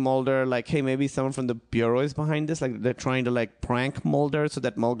says to Mulder, like, hey, maybe someone from the Bureau is behind this. Like, they're trying to, like, prank Mulder so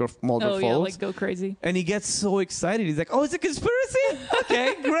that Mulder folds. Yeah, like go crazy. And he gets so excited. He's like, oh, it's a conspiracy?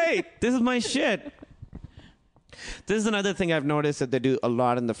 Okay, great. This is my shit. This is another thing I've noticed that they do a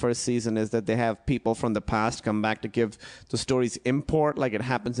lot in the first season is that they have people from the past come back to give the stories import. Like it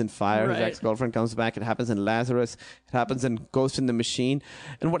happens in Fire. Right. His ex-girlfriend comes back. It happens in Lazarus. It happens in Ghost in the Machine.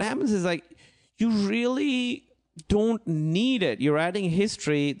 And what happens is like you really don't need it. You're adding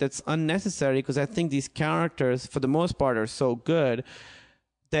history that's unnecessary because I think these characters, for the most part, are so good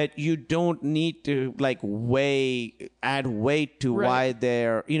that you don't need to like add weight to why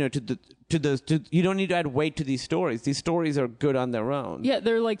they're, you know, you don't need to add weight to these stories. These stories are good on their own. Yeah,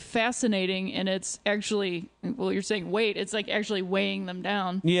 they're like fascinating, and it's actually, well, you're saying weight. It's like actually weighing them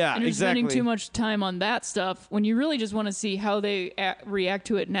down. Yeah, and you're exactly. spending too much time on that stuff when you really just want to see how they react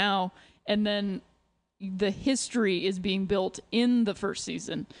to it now, and then the history is being built in the first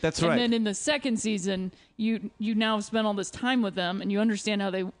season. That's right. And then in the second season, you now spend all this time with them, and you understand how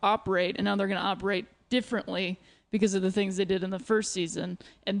they operate, and now they're going to operate differently because of the things they did in the first season.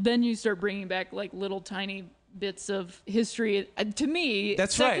 And then you start bringing back like little tiny bits of history. To me,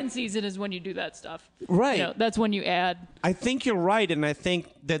 that's second right. season is when you do that stuff. Right. You know, that's when you add. I think you're right, and I think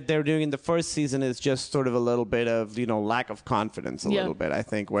that they're doing in the first season is just sort of a little bit of, you know, lack of confidence a little bit, I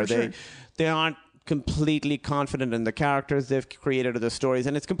think, where they aren't completely confident in the characters they've created or the stories.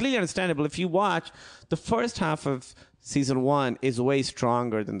 And it's completely understandable. If you watch, the first half of season 1 is way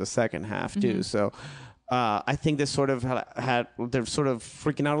stronger than the second half, too. Mm-hmm. So I think they sort of they're sort of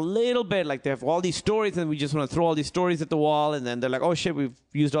freaking out a little bit. Like they have all these stories and we just want to throw all these stories at the wall. And then they're like, oh shit, we've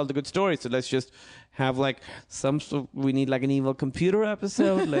used all the good stories. So let's just have like we need like an evil computer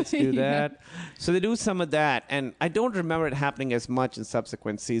episode. Let's do that. So they do some of that. And I don't remember it happening as much in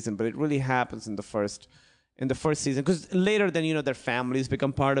subsequent season, but it really happens in the first season. Because later then, you know, their families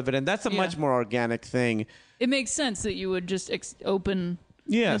become part of it. And that's a much more organic thing. It makes sense that you would just open...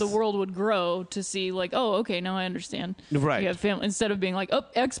 Yes. You know, the world would grow to see like, oh, okay, now I understand. Right. You have family instead of being like, oh,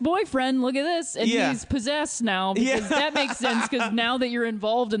 ex-boyfriend, look at this, and he's possessed now because that makes sense because now that you're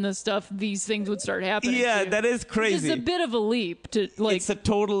involved in this stuff, these things would start happening. Yeah, too. that is crazy. It's a bit of a leap to like. It's a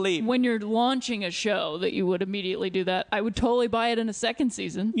total leap when you're launching a show that you would immediately do that. I would totally buy it in a second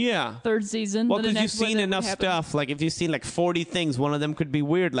season. Yeah, third season. Well, because you've seen enough stuff. Like if you've seen like 40 things, one of them could be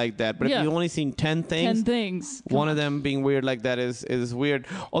weird like that. But if you've only seen 10 things, one of them being weird like that is weird.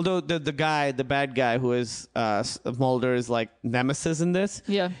 Although the bad guy who is Mulder's like nemesis in this,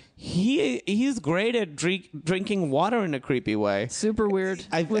 he's great at drinking water in a creepy way. Super weird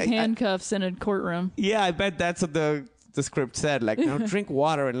with handcuffs in a courtroom. Yeah, I bet that's what the script said. Like, now drink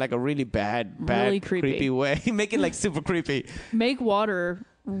water in like a really bad, really creepy way. Make it like super creepy. Make water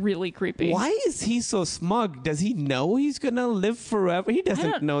really creepy. Why is he so smug? Does he know he's gonna live forever? He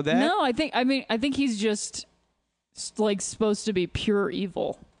doesn't know that. No, I think he's just like supposed to be pure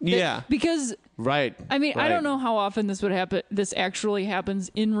evil. Yeah. Because right. I mean, I don't know how often this would happen. This actually happens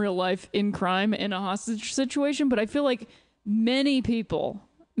in real life in crime in a hostage situation, but I feel like many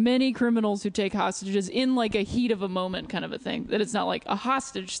criminals who take hostages in like a heat of a moment kind of a thing, that it's not like a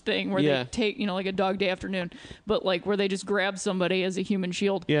hostage thing where they take, you know, like a Dog Day Afternoon, but like where they just grab somebody as a human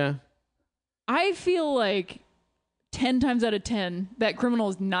shield. Yeah. I feel like 10 times out of 10, that criminal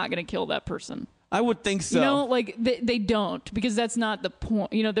is not going to kill that person. I would think so. You know, like they don't, because that's not the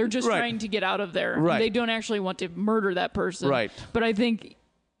point. You know, they're just trying to get out of there. Right. They don't actually want to murder that person. Right. But I think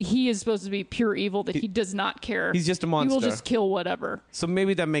he is supposed to be pure evil, that he does not care. He's just a monster. He will just kill whatever. So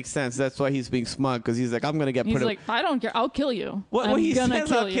maybe that makes sense. That's why he's being smug, because he's like, I'm going to get He's like, I don't care. I'll kill you. Well, he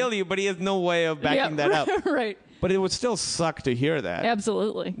says I'll kill you, but he has no way of backing that up. Right. But it would still suck to hear that.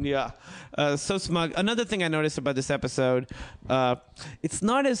 Absolutely. Yeah. So smug. Another thing I noticed about this episode, it's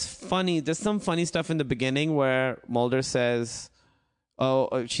not as funny. There's some funny stuff in the beginning where Mulder says,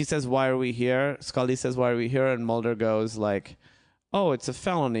 she says, why are we here? Scully says, why are we here? And Mulder goes like, oh, it's a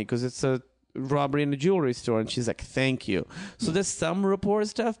felony because it's a robbery in a jewelry store. And she's like, thank you. So there's some rapport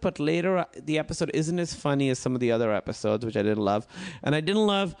stuff, but later the episode isn't as funny as some of the other episodes, which I didn't love. And I didn't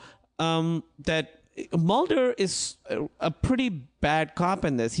love that Mulder is a pretty bad cop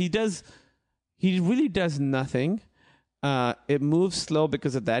in this. He really does nothing. It moves slow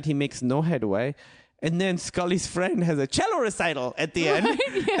because of that. He makes no headway. And then Scully's friend has a cello recital at the end.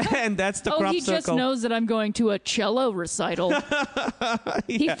 And that's the crop he circle. just knows that I'm going to a cello recital.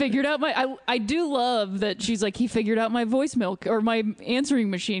 He figured out I do love that she's like, he figured out my voicemail or my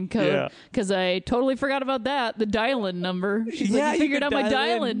answering machine code. Because I totally forgot about that. The dial-in number. She's like, he figured out my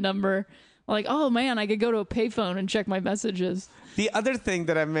dial-in number. Like, oh man, I could go to a payphone and check my messages. The other thing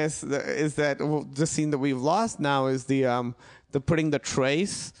that I miss is that the scene that we've lost now is the putting the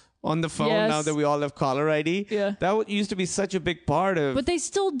trace on the phone now that we all have caller ID. Yeah. That used to be such a big part of... But they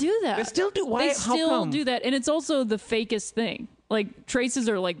still do that. They still do? Why? They How still come? do that. And it's also the fakest thing. Like, traces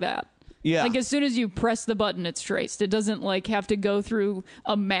are like that. Yeah. Like, as soon as you press the button, it's traced. It doesn't, like, have to go through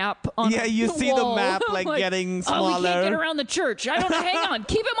a map on Yeah, you the see wall. the map, like getting smaller. Oh, we can't get around the church. I don't know. Hang on.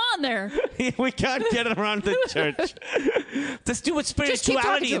 Keep him on there. We can't get around the church. There's too much Just keep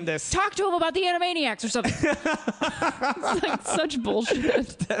talking spirituality to in him. this. Talk to him about the Animaniacs or something. It's like such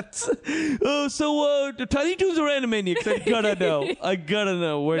bullshit. The Tiny Toons are Animaniacs. I gotta know. I gotta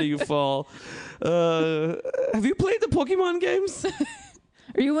know. Where do you fall? Have you played the Pokemon games?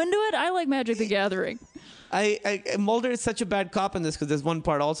 Are you into it? I like Magic the Gathering. Mulder is such a bad cop in this because there's one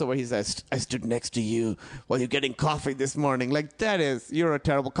part also where he says, I stood next to you while you're getting coffee this morning. Like, you're a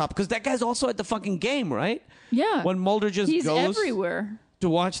terrible cop. Because that guy's also at the fucking game, right? Yeah. When Mulder just He's goes everywhere to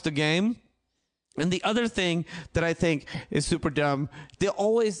watch the game. And the other thing that I think is super dumb,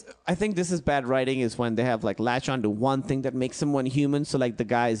 I think this is bad writing, is when they have like latch on to one thing that makes someone human. So like the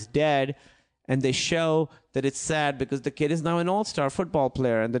guy's dead. And they show that it's sad because the kid is now an all-star football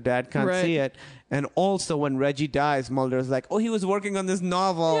player and the dad can't see it. And also when Reggie dies, Mulder's like, oh, he was working on this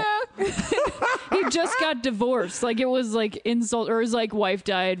novel. Yeah. He just got divorced. Like, it was like insult, or his like wife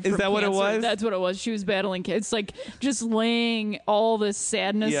died from Is that what it cancer. was? That's what it was. She was battling cancer. It's like just laying all this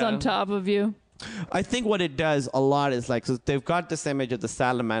sadness on top of you. I think what it does a lot is like, so they've got this image of the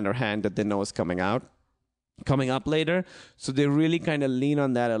salamander hand that they know is coming up later. So they really kind of lean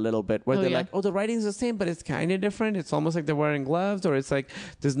on that a little bit where they're like, oh, the writing's the same, but it's kind of different. It's almost like they're wearing gloves, or it's like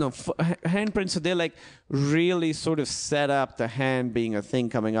there's no handprint. So they like really sort of set up the hand being a thing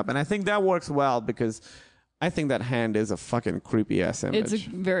coming up. And I think that works well because I think that hand is a fucking creepy ass image. It's a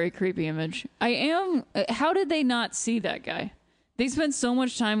very creepy image. How did they not see that guy? They spent so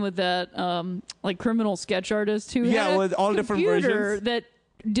much time with that like criminal sketch artist who had with all different versions that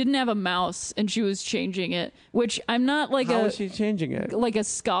didn't have a mouse, and she was changing it, which I'm not like How is she changing it? Like a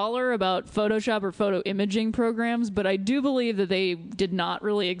scholar about Photoshop or photo imaging programs, but I do believe that they did not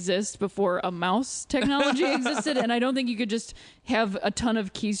really exist before a mouse technology existed, and I don't think you could just have a ton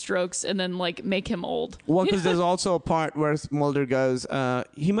of keystrokes and then like make him old. Well, because there's also a part where Mulder goes,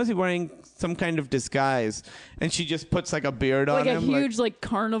 he must be wearing some kind of disguise, and she just puts like a beard on him. Like a huge like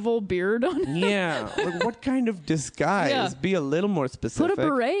carnival beard on him. Yeah. Like, what kind of disguise? Yeah. Be a little more specific. Put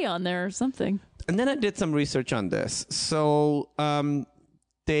a beret on there or something. And then I did some research on this. So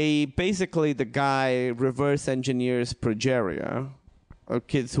the guy reverse engineers progeria, or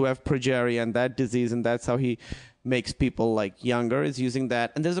kids who have progeria and that disease, and that's how he makes people like younger, is using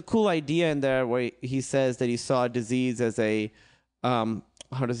that. And there's a cool idea in there where he says that he saw a disease as a,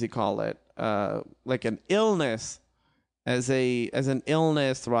 how does he call it? Like an illness, as an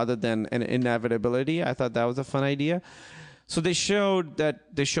illness rather than an inevitability. I thought that was a fun idea. So they showed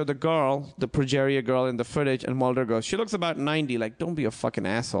the girl, the progeria girl in the footage, and Mulder goes, she looks about 90. Like, don't be a fucking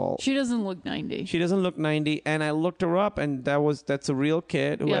asshole. She doesn't look 90. She doesn't look 90. And I looked her up, and that's a real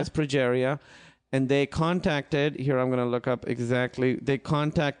kid who has progeria. And they contacted, here I'm going to look up exactly, they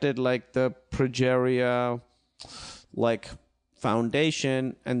contacted like the progeria like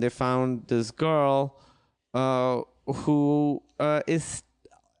foundation, and they found this girl who is,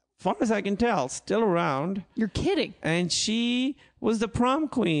 far as I can tell, still around. You're kidding. And she was the prom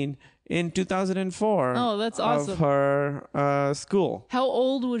queen in 2004. Oh, that's awesome. Of her school. How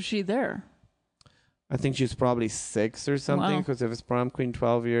old was she there? I think she was probably 6 or something, because if it's prom queen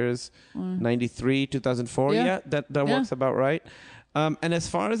 12 years, 93, 2004. Yeah, that works about right. And as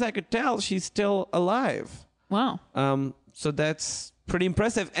far as I could tell, she's still alive. Wow. So that's pretty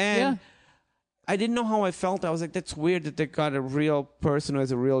impressive. And I didn't know how I felt. I was like, that's weird that they got a real person who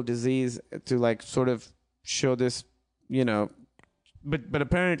has a real disease to like sort of show this, you know. But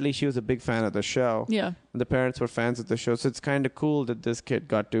apparently she was a big fan of the show. Yeah. And the parents were fans of the show. So it's kind of cool that this kid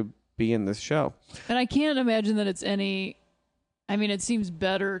got to be in this show. And I can't imagine that it's any, I mean, it seems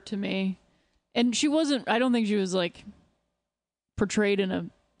better to me. And she wasn't, I don't think she was like portrayed in a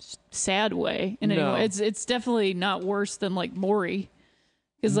sad way in any way. It's definitely not worse than like Maury.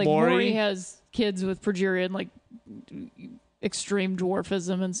 Because like Maury has kids with progeria and like extreme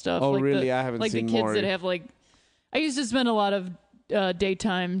dwarfism and stuff. Oh, like really? I haven't like seen the kids Maury. that have like, I used to spend a lot of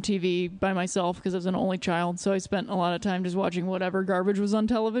daytime TV by myself because I was an only child, so I spent a lot of time just watching whatever garbage was on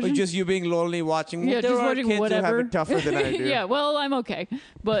television. Or just you being lonely watching. Yeah, there just are watching kids whatever. who have it tougher than I do. Yeah, well, I'm okay,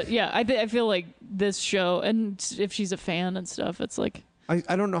 but yeah, I feel like this show, and if she's a fan and stuff, it's like.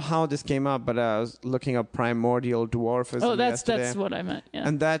 I don't know how this came up, but I was looking up primordial dwarfism. Oh, that's yesterday. what I meant. Yeah,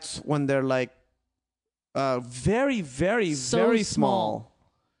 And that's when they're like very, very, So very small.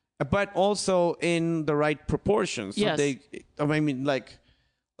 but also in the right proportions. So Yes. I mean, like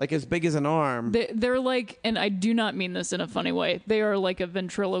as big as an arm. they're like, and I do not mean this in a funny way. They are like a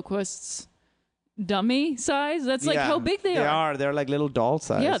ventriloquist's dummy size. That's like Yeah, how big they are. They're like little doll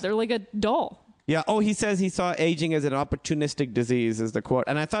size. Yeah, they're like a doll. Yeah. Oh, he says he saw aging as an opportunistic disease, is the quote.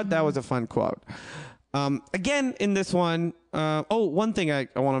 And I thought that was a fun quote. Again, in this one, one thing I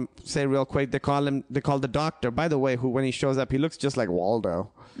want to say real quick. They call the doctor, by the way, who when he shows up, he looks just like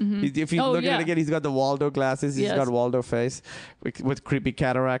Waldo. If you look at it again, he's got the Waldo glasses. He's got Waldo face with creepy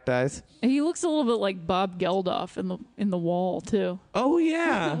cataract eyes. And he looks a little bit like Bob Geldof in the Wall too. Oh,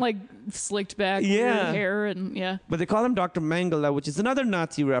 yeah. Like slicked back weird hair and yeah. But they call him Dr. Mengele, which is another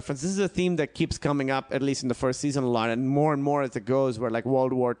Nazi reference. This is a theme that keeps coming up, at least in the first season a lot, and more as it goes, where like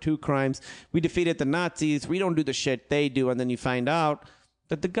World War II crimes. We defeated the Nazis. We don't do the shit they do. And then you find out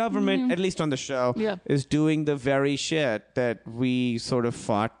that the government, at least on the show, is doing the very shit that we sort of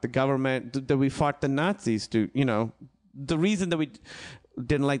fought the government, that we fought the Nazis to, the reason that we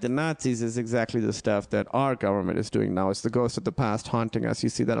didn't like the Nazis is exactly the stuff that our government is doing now. It's the ghost of the past haunting us. You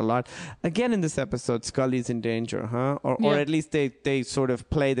see that a lot. Again, in this episode, Scully's in danger, huh? Or at least they sort of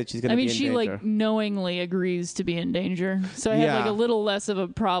play that she's going to be in danger. I mean, she like knowingly agrees to be in danger. So I had like a little less of a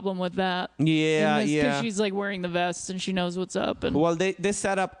problem with that. Yeah, because she's like wearing the vest and she knows what's up. And well, they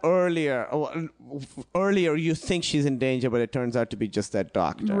set up earlier. Earlier, you think she's in danger, but it turns out to be just that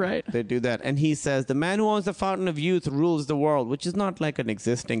doctor. Right. They do that. And he says, the man who owns the fountain of youth rules the world, which is not like an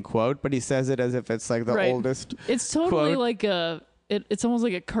existing quote, but he says it as if it's like the oldest It's totally quote. like it's almost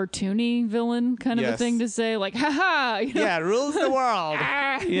like a cartoony villain kind of a thing to say, like, ha-ha! Yeah, rules the world.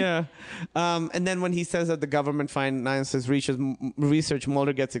 Yeah. And then when he says that the government finances research,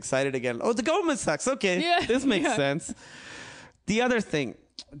 Mulder gets excited again. Oh, the government sucks. Okay, this makes sense. The other thing,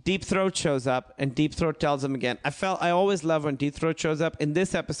 Deep Throat shows up, and Deep Throat tells him again. I always love when Deep Throat shows up. In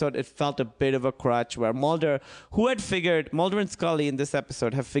this episode, it felt a bit of a crutch where Mulder and Scully in this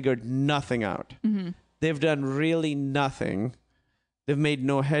episode have figured nothing out. Mm-hmm. They've done really nothing. They've made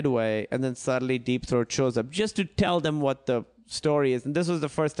no headway, and then suddenly Deep Throat shows up just to tell them what the story is. And this was the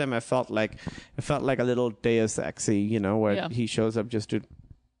first time I felt like a little Deus Exy, where he shows up just to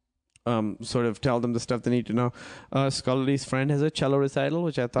sort of tell them the stuff they need to know. Scully's friend has a cello recital,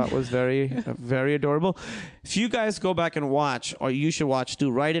 which I thought was very, very adorable. If you guys go back and watch, or you should watch too,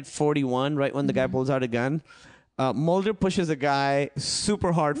 right at 41, right when the guy pulls out a gun, Mulder pushes a guy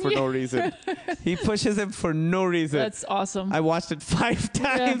super hard for no reason. He pushes him for no reason. That's awesome. I watched it 5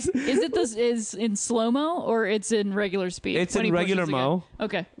 times. Yeah. Is in slow-mo or it's in regular speed? It's in regular mo.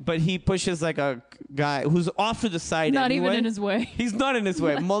 Okay. But he pushes like a guy who's off to the side Not anyway. even in his way. He's not in his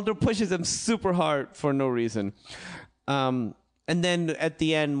way. Mulder pushes him super hard for no reason. And then at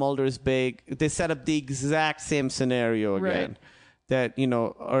the end, Mulder's big. They set up the exact same scenario again. Right. That,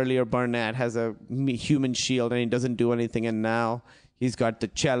 earlier Barnett has a human shield and he doesn't do anything. And now he's got the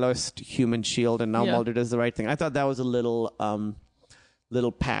cellist human shield and now Mulder does the right thing. I thought that was a little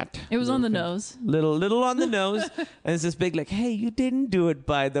pat. It was on the nose. Little on the nose. And it's this big like, hey, you didn't do it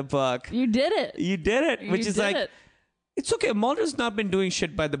by the book. You did it. You did it. Which is like, it's okay. Mulder's not been doing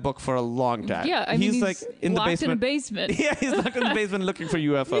shit by the book for a long time. Yeah, I mean, he's like in the basement. in a basement. Yeah, he's locked in the basement looking for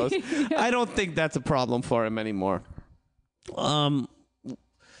UFOs. I don't think that's a problem for him anymore.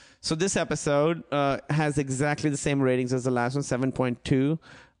 So this episode has exactly the same ratings as the last one,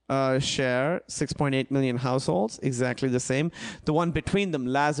 7.2 share, 6.8 million households, exactly the same. The one between them,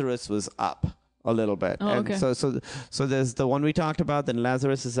 Lazarus, was up a little bit. Oh, okay. And so there's the one we talked about, then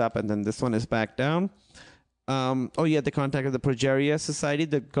Lazarus is up, and then this one is back down. They contacted the Progeria Society.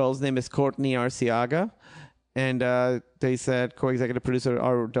 The girl's name is Courtney Arciaga. And they said, co-executive producer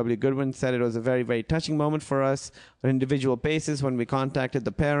R.W. Goodwin said it was a very, very touching moment for us on an individual basis. When we contacted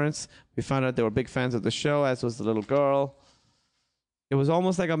the parents, we found out they were big fans of the show, as was the little girl. It was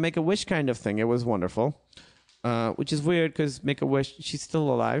almost like a Make-A-Wish kind of thing. It was wonderful, which is weird because Make-A-Wish, she's still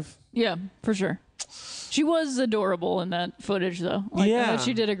alive. Yeah, for sure. She was adorable in that footage, though. I thought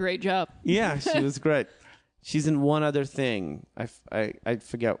she did a great job. Yeah, she was great. She's in one other thing. I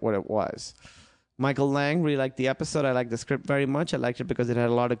forget what it was. Michael Lang, really liked the episode. I liked the script very much. I liked it because it had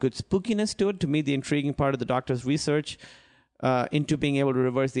a lot of good spookiness to it. To me, the intriguing part of the doctor's research into being able to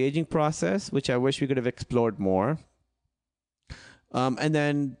reverse the aging process, which I wish we could have explored more. And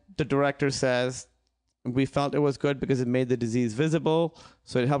then the director says, we felt it was good because it made the disease visible,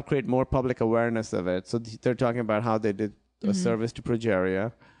 so it helped create more public awareness of it. So they're talking about how they did a service to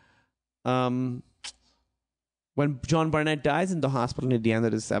progeria. When John Barnett dies in the hospital near the end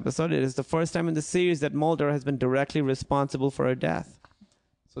of this episode, it is the first time in the series that Mulder has been directly responsible for her death.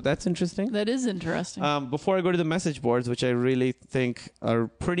 So that's interesting. That is interesting. Before I go to the message boards, which I really think are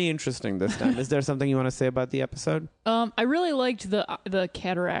pretty interesting this time, is there something you want to say about the episode? I really liked the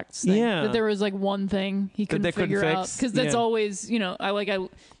cataracts thing. Yeah. That there was like one thing he couldn't figure out. Because that's always,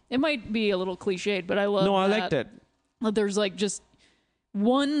 it might be a little cliched, but I love No, I that. liked it. That there's like just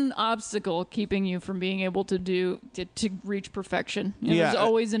one obstacle keeping you from being able to reach perfection. There's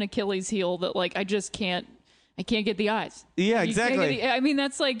always an Achilles heel that like I can't get the eyes. Yeah, exactly. I mean,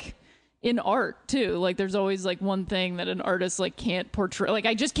 that's like in art too. Like there's always like one thing that an artist like can't portray. Like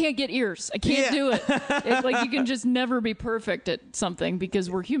I just can't get ears. I can't do it. Like you can just never be perfect at something because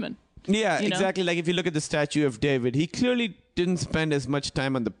we're human. Yeah, exactly. Like if you look at the statue of David, he clearly didn't spend as much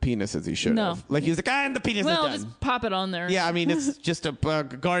time on the penis as he should have. Like he's like, and the penis is done. Just pop it on there. Yeah, I mean, it's just a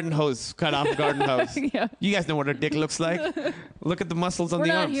garden hose, cut off garden hose. Yeah. You guys know what a dick looks like. Look at the muscles on We're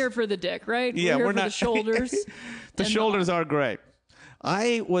the not arms. here for the dick, right? Yeah, we're here we're for not. the shoulders. The shoulders are great.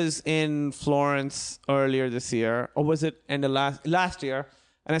 I was in Florence earlier this year, or was it in the last year?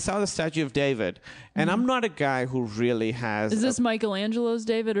 And I saw the statue of David. And I'm not a guy who really has... Is this Michelangelo's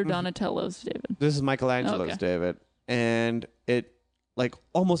David or Donatello's David? This is Michelangelo's David. And it like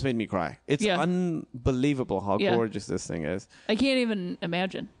almost made me cry. It's unbelievable how gorgeous this thing is. I can't even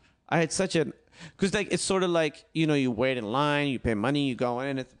imagine. I had such a... Because like it's sort of like, you wait in line, you pay money, you go in,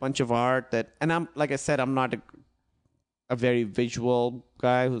 and it's a bunch of art that... And I'm, like I said, I'm not a very visual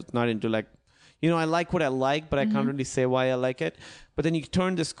guy who's not into like... I like what I like, but I can't really say why I like it. But then you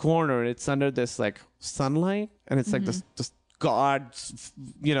turn this corner, and it's under this like sunlight, and it's like this God's,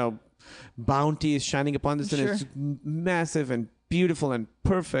 bounty is shining upon this, and it's massive and beautiful and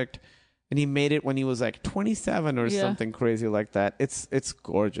perfect. And he made it when he was like 27 or something crazy like that. It's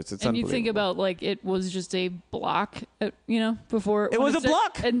gorgeous. It's and unbelievable. you think about like it was just a block, before it was a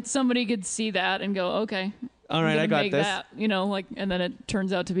block, and somebody could see that and go, okay. All right, I got make this. That, and then it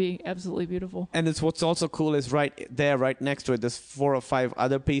turns out to be absolutely beautiful. And what's also cool is right there, right next to it, there's 4 or 5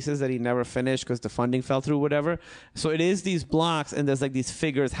 other pieces that he never finished because the funding fell through, whatever. So it is these blocks, and there's like these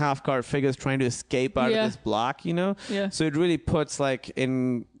figures, half-carved figures, trying to escape out of this block, Yeah. So it really puts like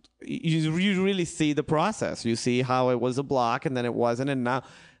in. You really see the process. You see how it was a block, and then it wasn't, and now.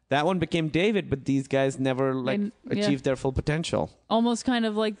 That one became David, but these guys never achieved their full potential. Almost kind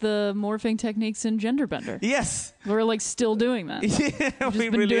of like the morphing techniques in Genderbender. Yes. We're like still doing that. Yeah,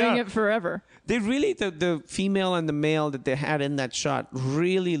 we've been doing it forever. They really, the female and the male that they had in that shot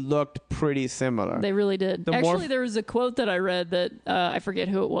really looked pretty similar. They really did. Actually, there was a quote that I read that I forget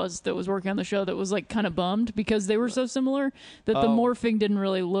who it was that was working on the show that was like kind of bummed because they were so similar that the morphing didn't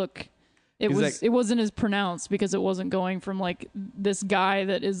really look... It wasn't as pronounced because it wasn't going from like this guy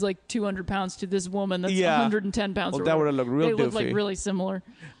that is like 200 pounds to this woman that's 110 pounds. Well, that would have looked real doofy. They look like really similar.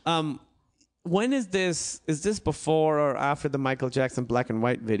 When is this? Is this before or after the Michael Jackson black and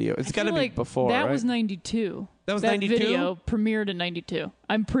white video? It's got to be before, that right? was 92. That was 92? That video premiered in 92.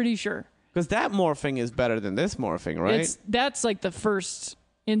 I'm pretty sure. Because that morphing is better than this morphing, right? That's like the first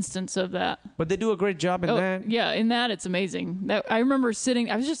instance of that. But they do a great job in that. Yeah, in that it's amazing. I remember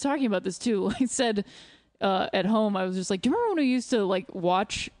I was just talking about this too. I said at home, I was just like, do you remember when we used to like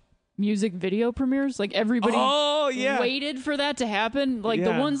watch music video premieres? Like everybody waited for that to happen. Like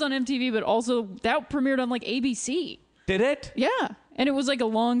the ones on MTV, but also that premiered on like ABC. Did it? Yeah. And it was like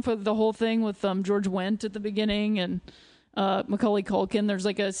along for the whole thing with George Wendt at the beginning and Macaulay Culkin. There's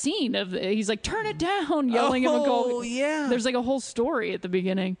like a scene of he's like, turn it down, yelling at Macaulay. Oh, yeah. There's like a whole story at the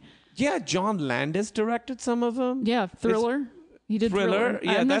beginning. Yeah, John Landis directed some of them. Yeah, Thriller. He did Thriller.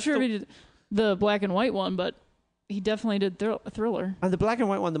 Yeah, I'm not sure if he did the black and white one, but he definitely did Thriller. And the black and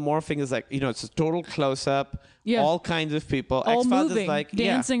white one, the morphing is like, it's a total close-up, all kinds of people. All X-Files moving, is like,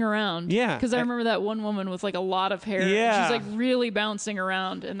 dancing around. Yeah. Because I remember that one woman with like a lot of hair. Yeah. She's like really bouncing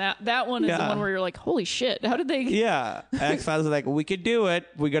around. And that one is the one where you're like, holy shit, how did they... Yeah. X-Files is like, we could do it.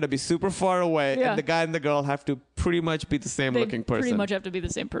 We got to be super far away. Yeah. And the guy and the girl have to pretty much be the same looking person. Pretty much have to be the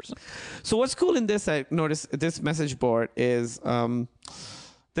same person. So what's cool in this, I noticed, this message board is...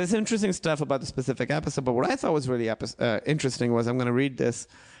 there's interesting stuff about the specific episode, but what I thought was really interesting was, I'm going to read this,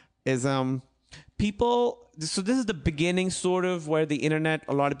 is people... So this is the beginning, sort of, where the internet,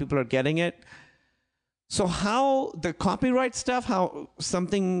 a lot of people are getting it. So how the copyright stuff, how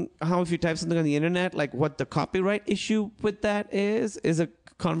if you type something on the internet, like what the copyright issue with that is a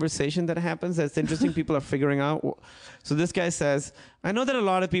conversation that happens that's interesting. People are figuring out. So this guy says, I know that a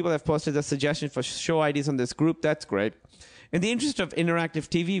lot of people have posted a suggestion for show ideas on this group. That's great. In the interest of interactive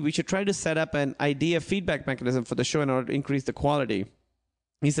TV, we should try to set up an idea feedback mechanism for the show in order to increase the quality.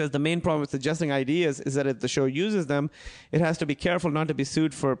 He says the main problem with suggesting ideas is that if the show uses them, it has to be careful not to be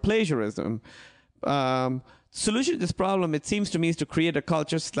sued for plagiarism. Solution to this problem, it seems to me, is to create a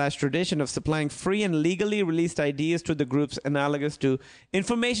culture/tradition of supplying free and legally released ideas to the groups analogous to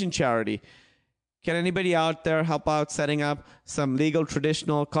information charity. Can anybody out there help out setting up some legal,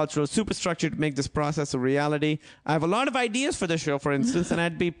 traditional, cultural superstructure to make this process a reality? I have a lot of ideas for the show, for instance, and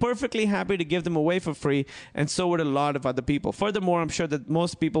I'd be perfectly happy to give them away for free, and so would a lot of other people. Furthermore, I'm sure that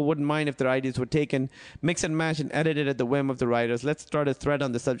most people wouldn't mind if their ideas were taken, mix and match, and edited at the whim of the writers. Let's start a thread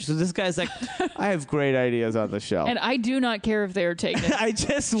on the subject. So this guy's like, I have great ideas on the show. And I do not care if they're taken. I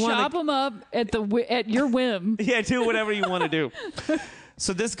just want Chop them up at your whim. Yeah, do whatever you want to do.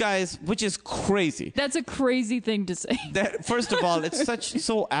 So this guy's, which is crazy. That's a crazy thing to say. That, first of all, it's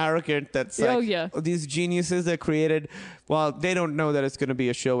so arrogant that these geniuses that created, well, they don't know that it's going to be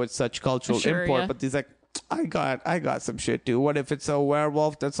a show with such cultural import, but he's like, I got some shit too. What if it's a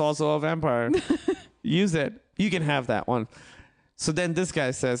werewolf that's also a vampire? Use it. You can have that one. So then this guy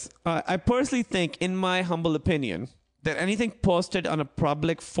says, I personally think, in my humble opinion, that anything posted on a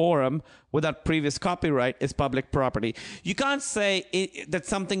public forum without previous copyright is public property. You can't say that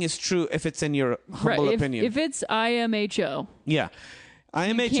something is true if it's in your humble opinion. If it's IMHO. Yeah.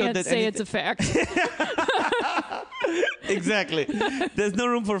 IMHO, you can't say it's a fact. Exactly. There's no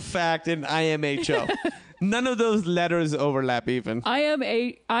room for fact in IMHO. None of those letters overlap even.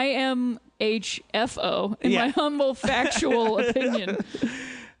 IMHFO, in my humble factual opinion.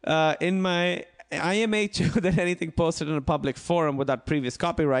 In my IMHO, that anything posted in a public forum without previous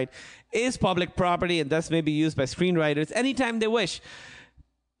copyright is public property and thus may be used by screenwriters anytime they wish.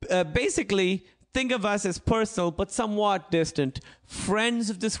 Basically, think of us as personal but somewhat distant friends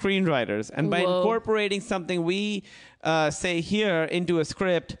of the screenwriters. And by incorporating something we say here into a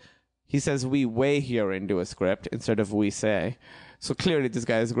script, he says we weigh here into a script instead of we say. So clearly this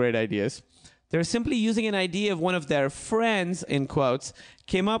guy has great ideas. They're simply using an idea of one of their friends, in quotes,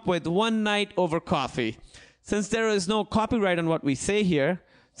 came up with one night over coffee. Since there is no copyright on what we say here,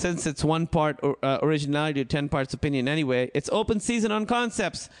 since it's 1 part originality to 10 parts opinion anyway, it's open season on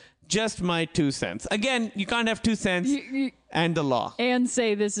concepts. Just my 2 cents. Again, you can't have 2 cents and the law. And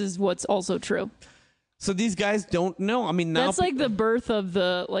say this is what's also true. So these guys don't know. I mean, now that's like the birth of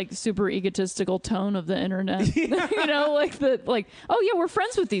the super egotistical tone of the internet. Yeah. Oh yeah, we're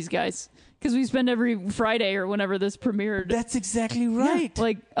friends with these guys. Because we spend every Friday or whenever this premiered. That's exactly right.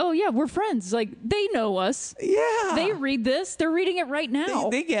 Yeah, oh yeah, we're friends. They know us. Yeah. They read this. They're reading it right now.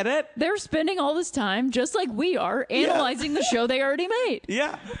 They get it. They're spending all this time, just like we are, analyzing the show they already made.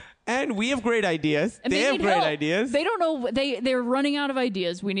 Yeah. And we have great ideas. And they have great ideas. They don't know. They're running out of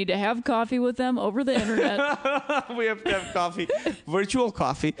ideas. We need to have coffee with them over the internet. We have to have coffee. Virtual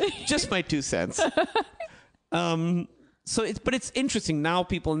coffee. Just my 2 cents. But it's interesting. Now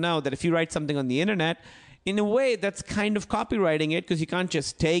people know that if you write something on the internet, in a way that's kind of copywriting it, because you can't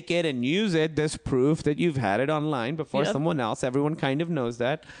just take it and use it. There's proof that you've had it online before someone else. Everyone kind of knows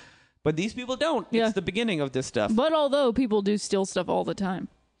that. But these people don't. Yeah. It's the beginning of this stuff. But although people do steal stuff all the time.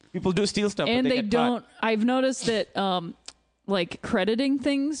 People do steal stuff. And but they don't. I've noticed that crediting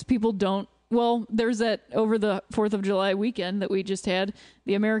things, people don't. Well, there's that over the 4th of July weekend that we just had,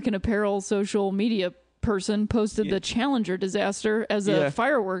 the American Apparel social media person posted the Challenger disaster as a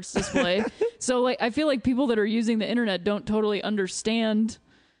fireworks display. So I feel like people that are using the internet don't totally understand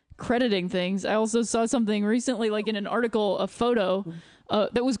crediting things. I also saw something recently, in an article, a photo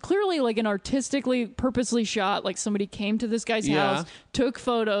that was clearly an artistically, purposely shot. Somebody came to this guy's house, took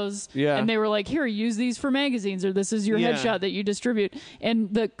photos, and they were like, here, use these for magazines, or this is your headshot that you distribute.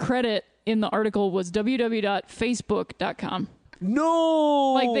 And the credit in the article was www.facebook.com.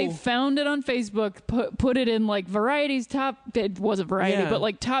 No! They found it on Facebook, put it in Variety's top, it wasn't Variety,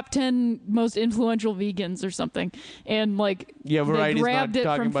 but top 10 most influential vegans or something. And they grabbed it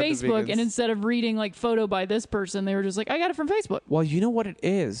from Facebook, and instead of reading photo by this person, they were just I got it from Facebook. Well, you know what it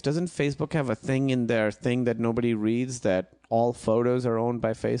is? Doesn't Facebook have a thing in their thing that nobody reads, that all photos are owned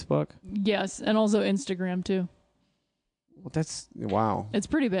by Facebook? Yes, and also Instagram too. Well, wow. It's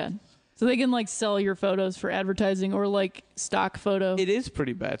pretty bad. So they can sell your photos for advertising or stock photo. It is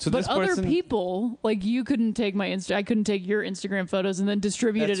pretty bad. So but other people, you couldn't take I couldn't take your Instagram photos and then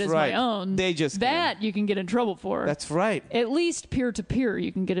distribute it as my own. They just you can get in trouble for. That's right. At least peer to peer,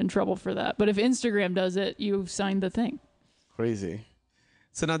 you can get in trouble for that. But if Instagram does it, you signed the thing. Crazy.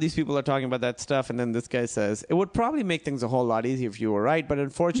 So now these people are talking about that stuff, and then this guy says, it would probably make things a whole lot easier if you were right, but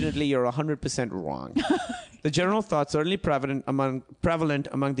unfortunately, you're 100% wrong. The general thought, certainly prevalent among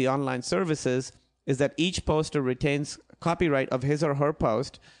the online services, is that each poster retains copyright of his or her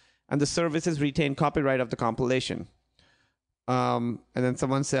post, and the services retain copyright of the compilation. And then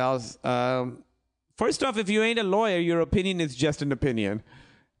someone says, first off, if you ain't a lawyer, your opinion is just an opinion,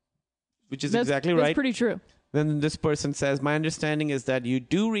 which is exactly right. That's pretty true. Then this person says, my understanding is that you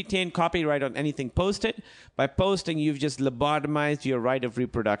do retain copyright on anything posted. By posting, you've just lobotomized your right of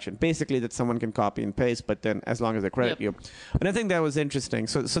reproduction. Basically, that someone can copy and paste, but then as long as they credit you. And I think that was interesting.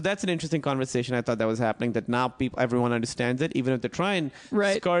 So that's an interesting conversation. I thought that was happening, that now everyone understands it. Even if they try and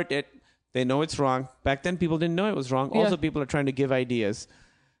skirt it, they know it's wrong. Back then, people didn't know it was wrong. Also, people are trying to give ideas.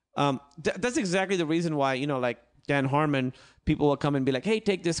 That's exactly the reason why, like Dan Harmon, people will come and be like, hey,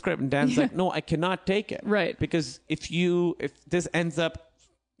 take this script. And Dan's like, no, I cannot take it. Right. Because if this ends up,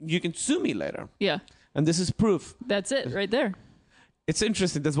 you can sue me later. Yeah. And this is proof. That's it right there. It's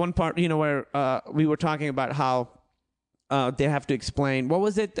interesting. There's one part, where we were talking about how they have to explain, what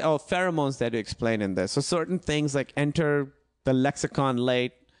was it? Oh, pheromones they had to explain in this. So certain things like enter the lexicon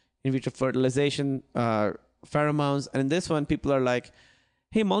late, in vitro fertilization, pheromones. And in this one, people are like,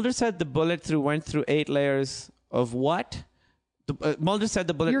 hey, Mulder said the bullet went through 8 layers of what? Mulder said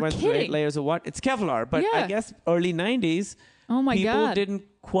the bullet went through 8 layers of what? It's Kevlar. But I guess early 90s, people didn't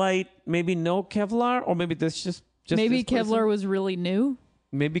quite maybe know Kevlar, or maybe this just maybe Kevlar was really new.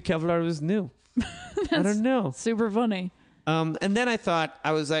 Maybe Kevlar was new. I don't know. Super funny. And then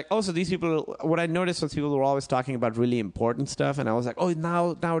I was like, oh, so these people, what I noticed was people were always talking about really important stuff. And I was like, oh,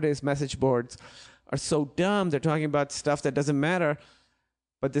 nowadays message boards are so dumb. They're talking about stuff that doesn't matter.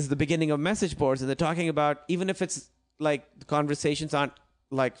 But this is the beginning of message boards. And they're talking about, even if it's like the conversations aren't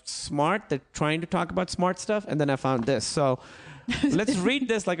like smart, they're trying to talk about smart stuff. And then I found this. So let's read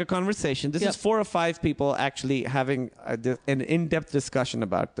this like a conversation. This is 4 or 5 people actually having an in-depth discussion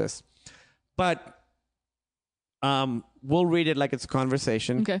about this. But we'll read it like it's a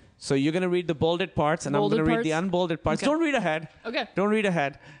conversation. Okay. So you're going to read the bolded parts, and I'm going to read the unbolded parts. Okay. Don't read ahead. Okay. Don't read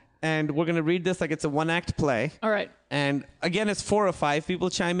ahead. And we're going to read this like it's a one-act play. All right. And again, it's 4 or 5 people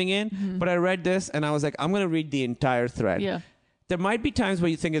chiming in. But I read this, and I was like, I'm going to read the entire thread. Yeah. There might be times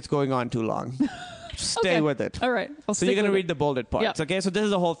where you think it's going on too long. Stay with it. All right. So you're going to read the bolded parts. Yep. Okay, so this is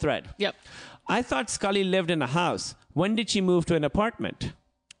the whole thread. Yep. I thought Scully lived in a house. When did she move to an apartment?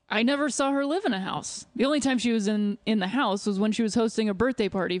 I never saw her live in a house. The only time she was in the house was when she was hosting a birthday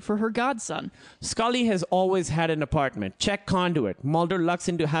party for her godson. Scully has always had an apartment. Check conduit. Mulder lucks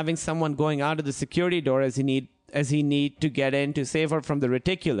into having someone going out of the security door as he need to get in to save her from the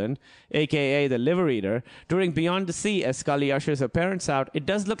reticulin, a.k.a. the liver eater. During Beyond the Sea, as Scully ushers her parents out, it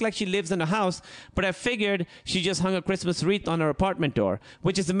does look like she lives in a house, but I figured she just hung a Christmas wreath on her apartment door,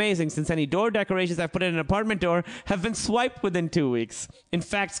 which is amazing since any door decorations I've put in an apartment door have been swiped within 2 weeks. In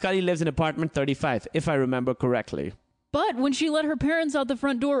fact, Scully lives in apartment 35, if I remember correctly. But when she let her parents out the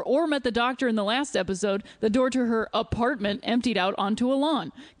front door or met the doctor in the last episode, the door to her apartment emptied out onto a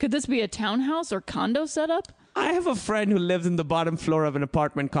lawn. Could this be a townhouse or condo setup? I have a friend who lives in the bottom floor of an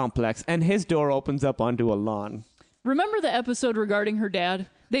apartment complex, and his door opens up onto a lawn. Remember the episode regarding her dad?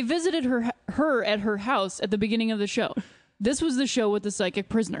 They visited her at her house at the beginning of the show. This was the show with the psychic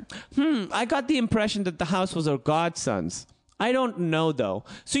prisoner. I got the impression that the house was her godson's. I don't know, though.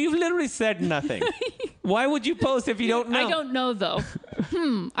 So you've literally said nothing. Why would you post if you don't know? I don't know, though.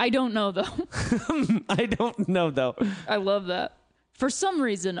 I don't know, though. I don't know, though. I love that. For some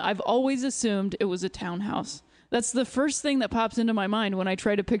reason, I've always assumed it was a townhouse. That's the first thing that pops into my mind when I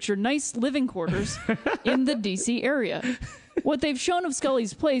try to picture nice living quarters in the DC area. What they've shown of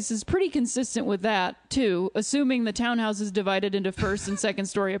Scully's place is pretty consistent with that, too, assuming the townhouse is divided into first and second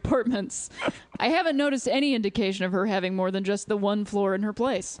story apartments. I haven't noticed any indication of her having more than just the one floor in her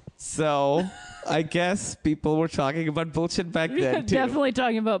place. So, I guess people were talking about bullshit back then, too. Definitely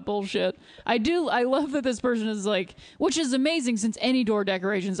talking about bullshit. I love that this person is like, which is amazing since any door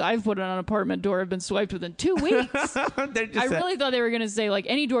decorations I've put on an apartment door have been swiped within 2 weeks. I really thought they were going to say, like,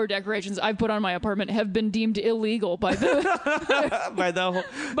 any door decorations I've put on my apartment have been deemed illegal by the by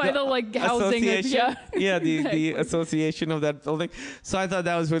the like housing association. The association of that building. So I thought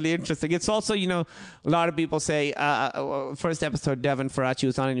that was really interesting. It's also, a lot of people say first episode Devin Faraci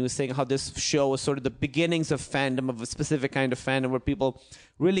was on, and he was saying how this show was sort of the beginnings of fandom, of a specific kind of fandom where people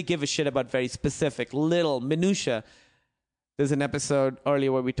really give a shit about very specific little minutia. There's an episode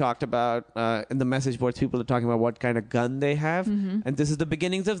earlier where we talked about in the message boards, people are talking about what kind of gun they have. And this is the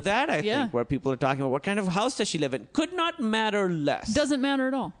beginnings of that, I think, where people are talking about what kind of house does she live in. Could not matter less. Doesn't matter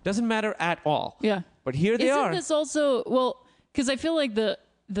at all. Doesn't matter at all. Yeah. But here they are. Isn't this also, well, because I feel like the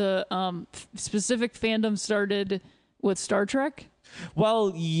specific fandom started with Star Trek.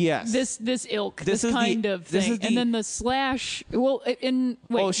 Well, yes. This ilk, This this is kind the- of this thing, is the- and then the slash. Well, you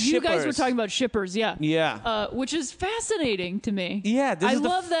guys were shippers. talking about shippers, yeah, Yeah. which is fascinating to me. Yeah, this I is the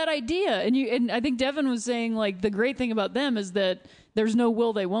love that idea, and I think Devin was saying like the great thing about them is that there's no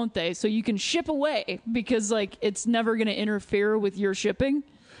will they won't they, so you can ship away because like it's never going to interfere with your shipping.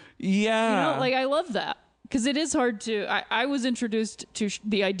 Yeah. You know, like I love that. Because it is hard to. I was introduced to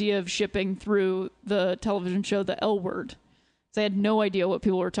the idea of shipping through the television show The L Word. So I had no idea what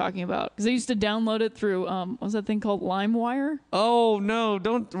people were talking about. Because I used to download it through, what was that thing called? LimeWire? Oh, no,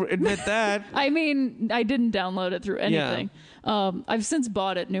 don't admit that. I mean, I didn't download it through anything. I've since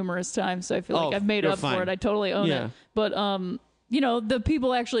bought it numerous times, so I feel like I've made you're up fine. for it. I totally own Yeah. it. But, the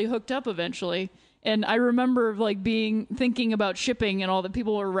people actually hooked up eventually. And I remember like thinking about shipping and all the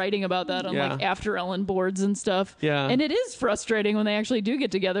people were writing about that on like After Ellen boards and stuff. Yeah. And it is frustrating when they actually do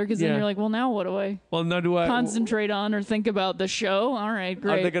get together because then Yeah. you're like, well, now what do I Well, no, do I... concentrate on or think about the show? All right, Are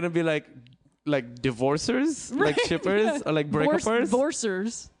great. they going to be like divorcers? Like shippers? Or like breakupers?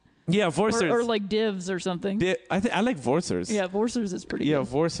 Vorsers. Yeah, vorsers. Or like divs or something. I like vorsers. Yeah, Vorsers is pretty Yeah, good.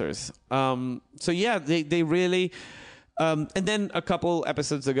 vorsers. So yeah, they really... and then a couple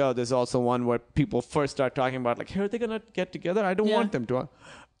episodes ago, there's also one where people first start talking about like, hey, are they going to get together? I don't Yeah. want them to.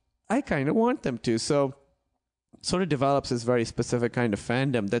 I kind of want them to. So sort of develops this very specific kind of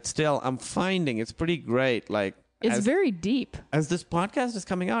fandom that still I'm finding it's pretty great. Like It's very deep. as this podcast is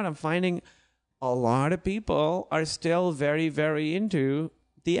coming out, I'm finding a lot of people are still very, very into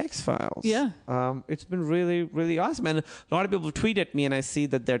the X-Files. Yeah. It's been really, really awesome. And a lot of people tweet at me and I see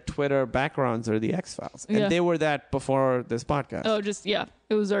that their Twitter backgrounds are the X-Files. And Yeah. they were that before this podcast. Oh,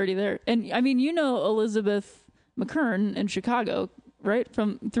 it was already there. And I mean, Elizabeth McKern in Chicago, right?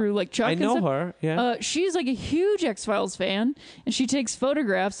 Through like Chuck. I and know stuff. her, yeah. She's like a huge X-Files fan, and she takes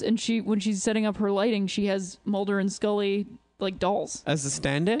photographs. And when she's setting up her lighting, she has Mulder and Scully like dolls As the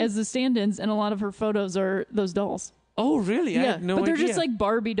stand-in? as the stand-ins, and a lot of her photos are those dolls. Oh, really? I Yeah, had no but they're idea. just like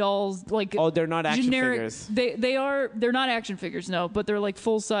Barbie dolls, like Oh, they're not action generic. figures. They're not action figures, no, but they're like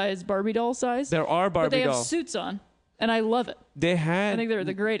full size Barbie doll size. There are but Barbie they have dolls. suits on, and I love it. They had I think they're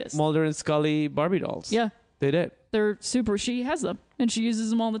the greatest. Mulder and Scully Barbie dolls. Yeah. They did. They're super. She has them, and she uses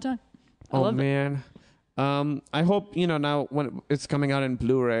them all the time. I Oh, love it. man. I hope, now when it's coming out in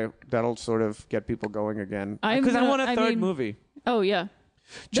Blu-ray, that'll sort of get people going again. Because I want a third movie. Oh yeah.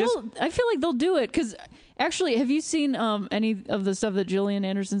 I feel like they'll do it because actually, have you seen any of the stuff that Gillian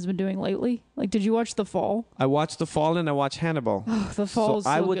Anderson's been doing lately? Like, did you watch The Fall? I watched The Fall and I watched Hannibal. The Fall is so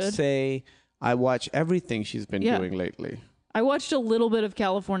I would good. say I watch everything she's been Yeah. doing lately. I watched a little bit of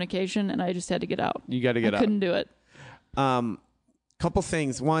Californication, and I just had to get out. You got to get I out. couldn't do it. Couple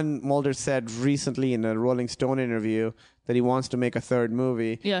things. One, Mulder said recently in a Rolling Stone interview that he wants to make a third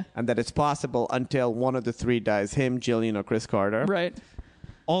movie. Yeah. And that it's possible until one of the three dies, him, Gillian, or Chris Carter. Right.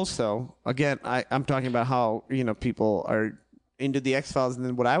 Also, again, I'm talking about how, people are into the X-Files. And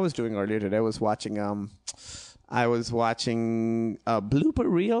then what I was doing earlier today was watching a blooper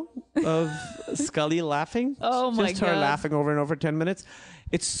reel of Scully laughing. Oh, my Just her God. laughing over and over 10 minutes.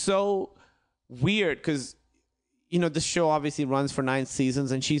 It's so weird because, the show obviously runs for 9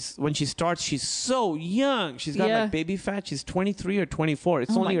 seasons, and when she starts, she's so young. She's got Yeah. like baby fat. She's 23 or 24.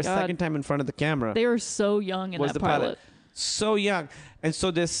 It's Oh, only my her God. second time in front of the camera. They were so young in was that the pilot. So young. And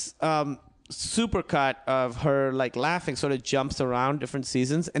so this supercut of her like laughing sort of jumps around different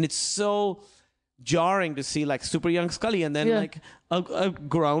seasons, and it's so jarring to see like super young Scully and then Yeah. like a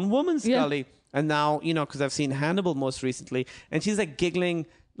grown woman Yeah. Scully. And now, because I've seen Hannibal most recently, and she's like giggling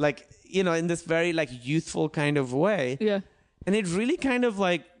like, in this very like youthful kind of way. Yeah. And it really kind of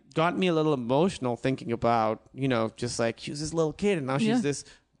like got me a little emotional thinking about, just like she was this little kid and now she's Yeah. this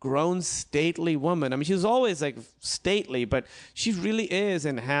grown, stately woman. I mean, she was always like stately, but she really is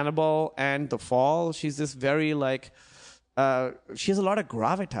in Hannibal and The Fall. She's this very like, she has a lot of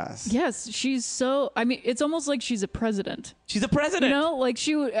gravitas. Yes, she's so. I mean, it's almost like she's a president. She's a president. Like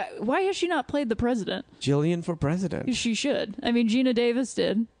she would. Why has she not played the president? Jillian for president. She should. I mean, Gina Davis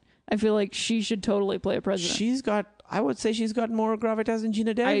did. I feel like she should totally play a president. I would say she's got more gravitas than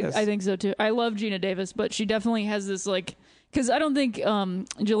Gina Davis. I think so too. I love Gina Davis, but she definitely has this like. Because I don't think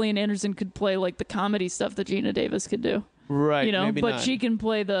Gillian Anderson could play like the comedy stuff that Gina Davis could do. Right. Maybe but not. she can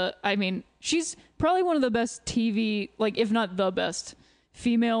play she's probably one of the best TV, like if not the best,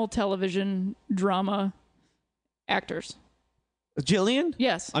 female television drama actors. Jillian?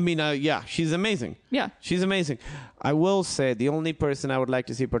 Yes. I mean, yeah, she's amazing. Yeah. She's amazing. I will say the only person I would like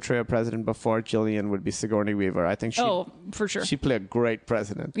to see portray a president before Jillian would be Sigourney Weaver. I think For sure. she played a great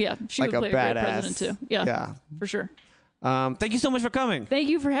president. Yeah, she like would a play a great badass president too. Yeah, Yeah. for sure. Thank you so much for coming. Thank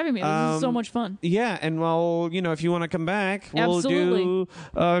you for having me. This is so much fun. Yeah, and well, if you want to come back, we'll Absolutely. do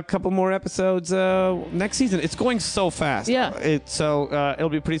a couple more episodes next season. It's going so fast. Yeah. It'll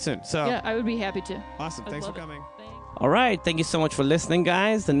be pretty soon. So Yeah, I would be happy to. awesome. I'd Thanks for love it. coming. Thanks. All right. Thank you so much for listening,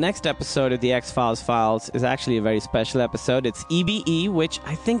 guys. The next episode of the X-Files Files is actually a very special episode. It's EBE, which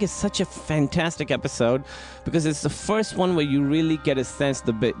I think is such a fantastic episode because it's the first one where you really get a sense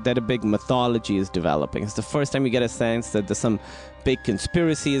that a big mythology is developing. It's the first time you get a sense that there's some big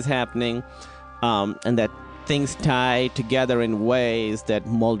conspiracy is happening, and that things tie together in ways that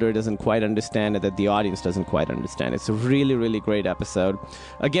Mulder doesn't quite understand and that the audience doesn't quite understand. It's a really, really great episode.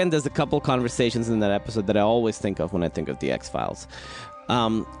 Again, there's a couple conversations in that episode that I always think of when I think of the X-Files.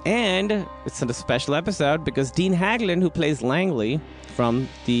 And it's a special episode because Dean Haglund, who plays Langley from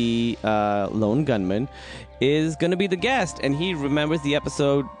the Lone Gunman, is going to be the guest, and he remembers the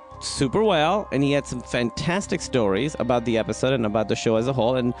episode super well, and he had some fantastic stories about the episode and about the show as a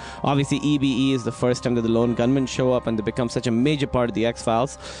whole. And obviously EBE is the first time that the Lone Gunmen show up and they become such a major part of the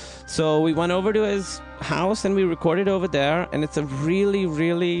X-Files. So we went over to his house and we recorded over there, and it's a really,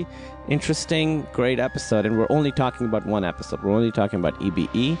 really interesting, great episode. And we're only talking about one episode. We're only talking about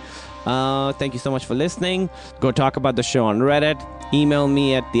EBE. Thank you so much for listening. Go talk about the show on Reddit. Email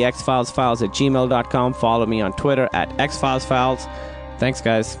me at thexfilesfiles@gmail.com. Follow me on Twitter at xfilesfiles. Thanks,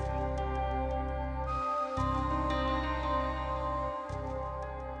 guys.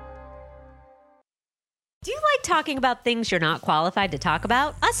 Do you like talking about things you're not qualified to talk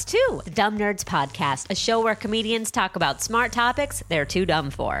about? Us too. The Dumb Nerds Podcast, a show where comedians talk about smart topics they're too dumb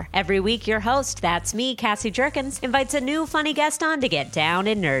for. Every week, your host, that's me, Cassie Jerkins, invites a new funny guest on to get down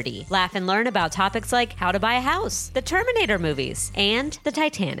and nerdy. Laugh and learn about topics like how to buy a house, the Terminator movies, and the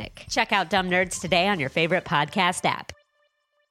Titanic. Check out Dumb Nerds today on your favorite podcast app.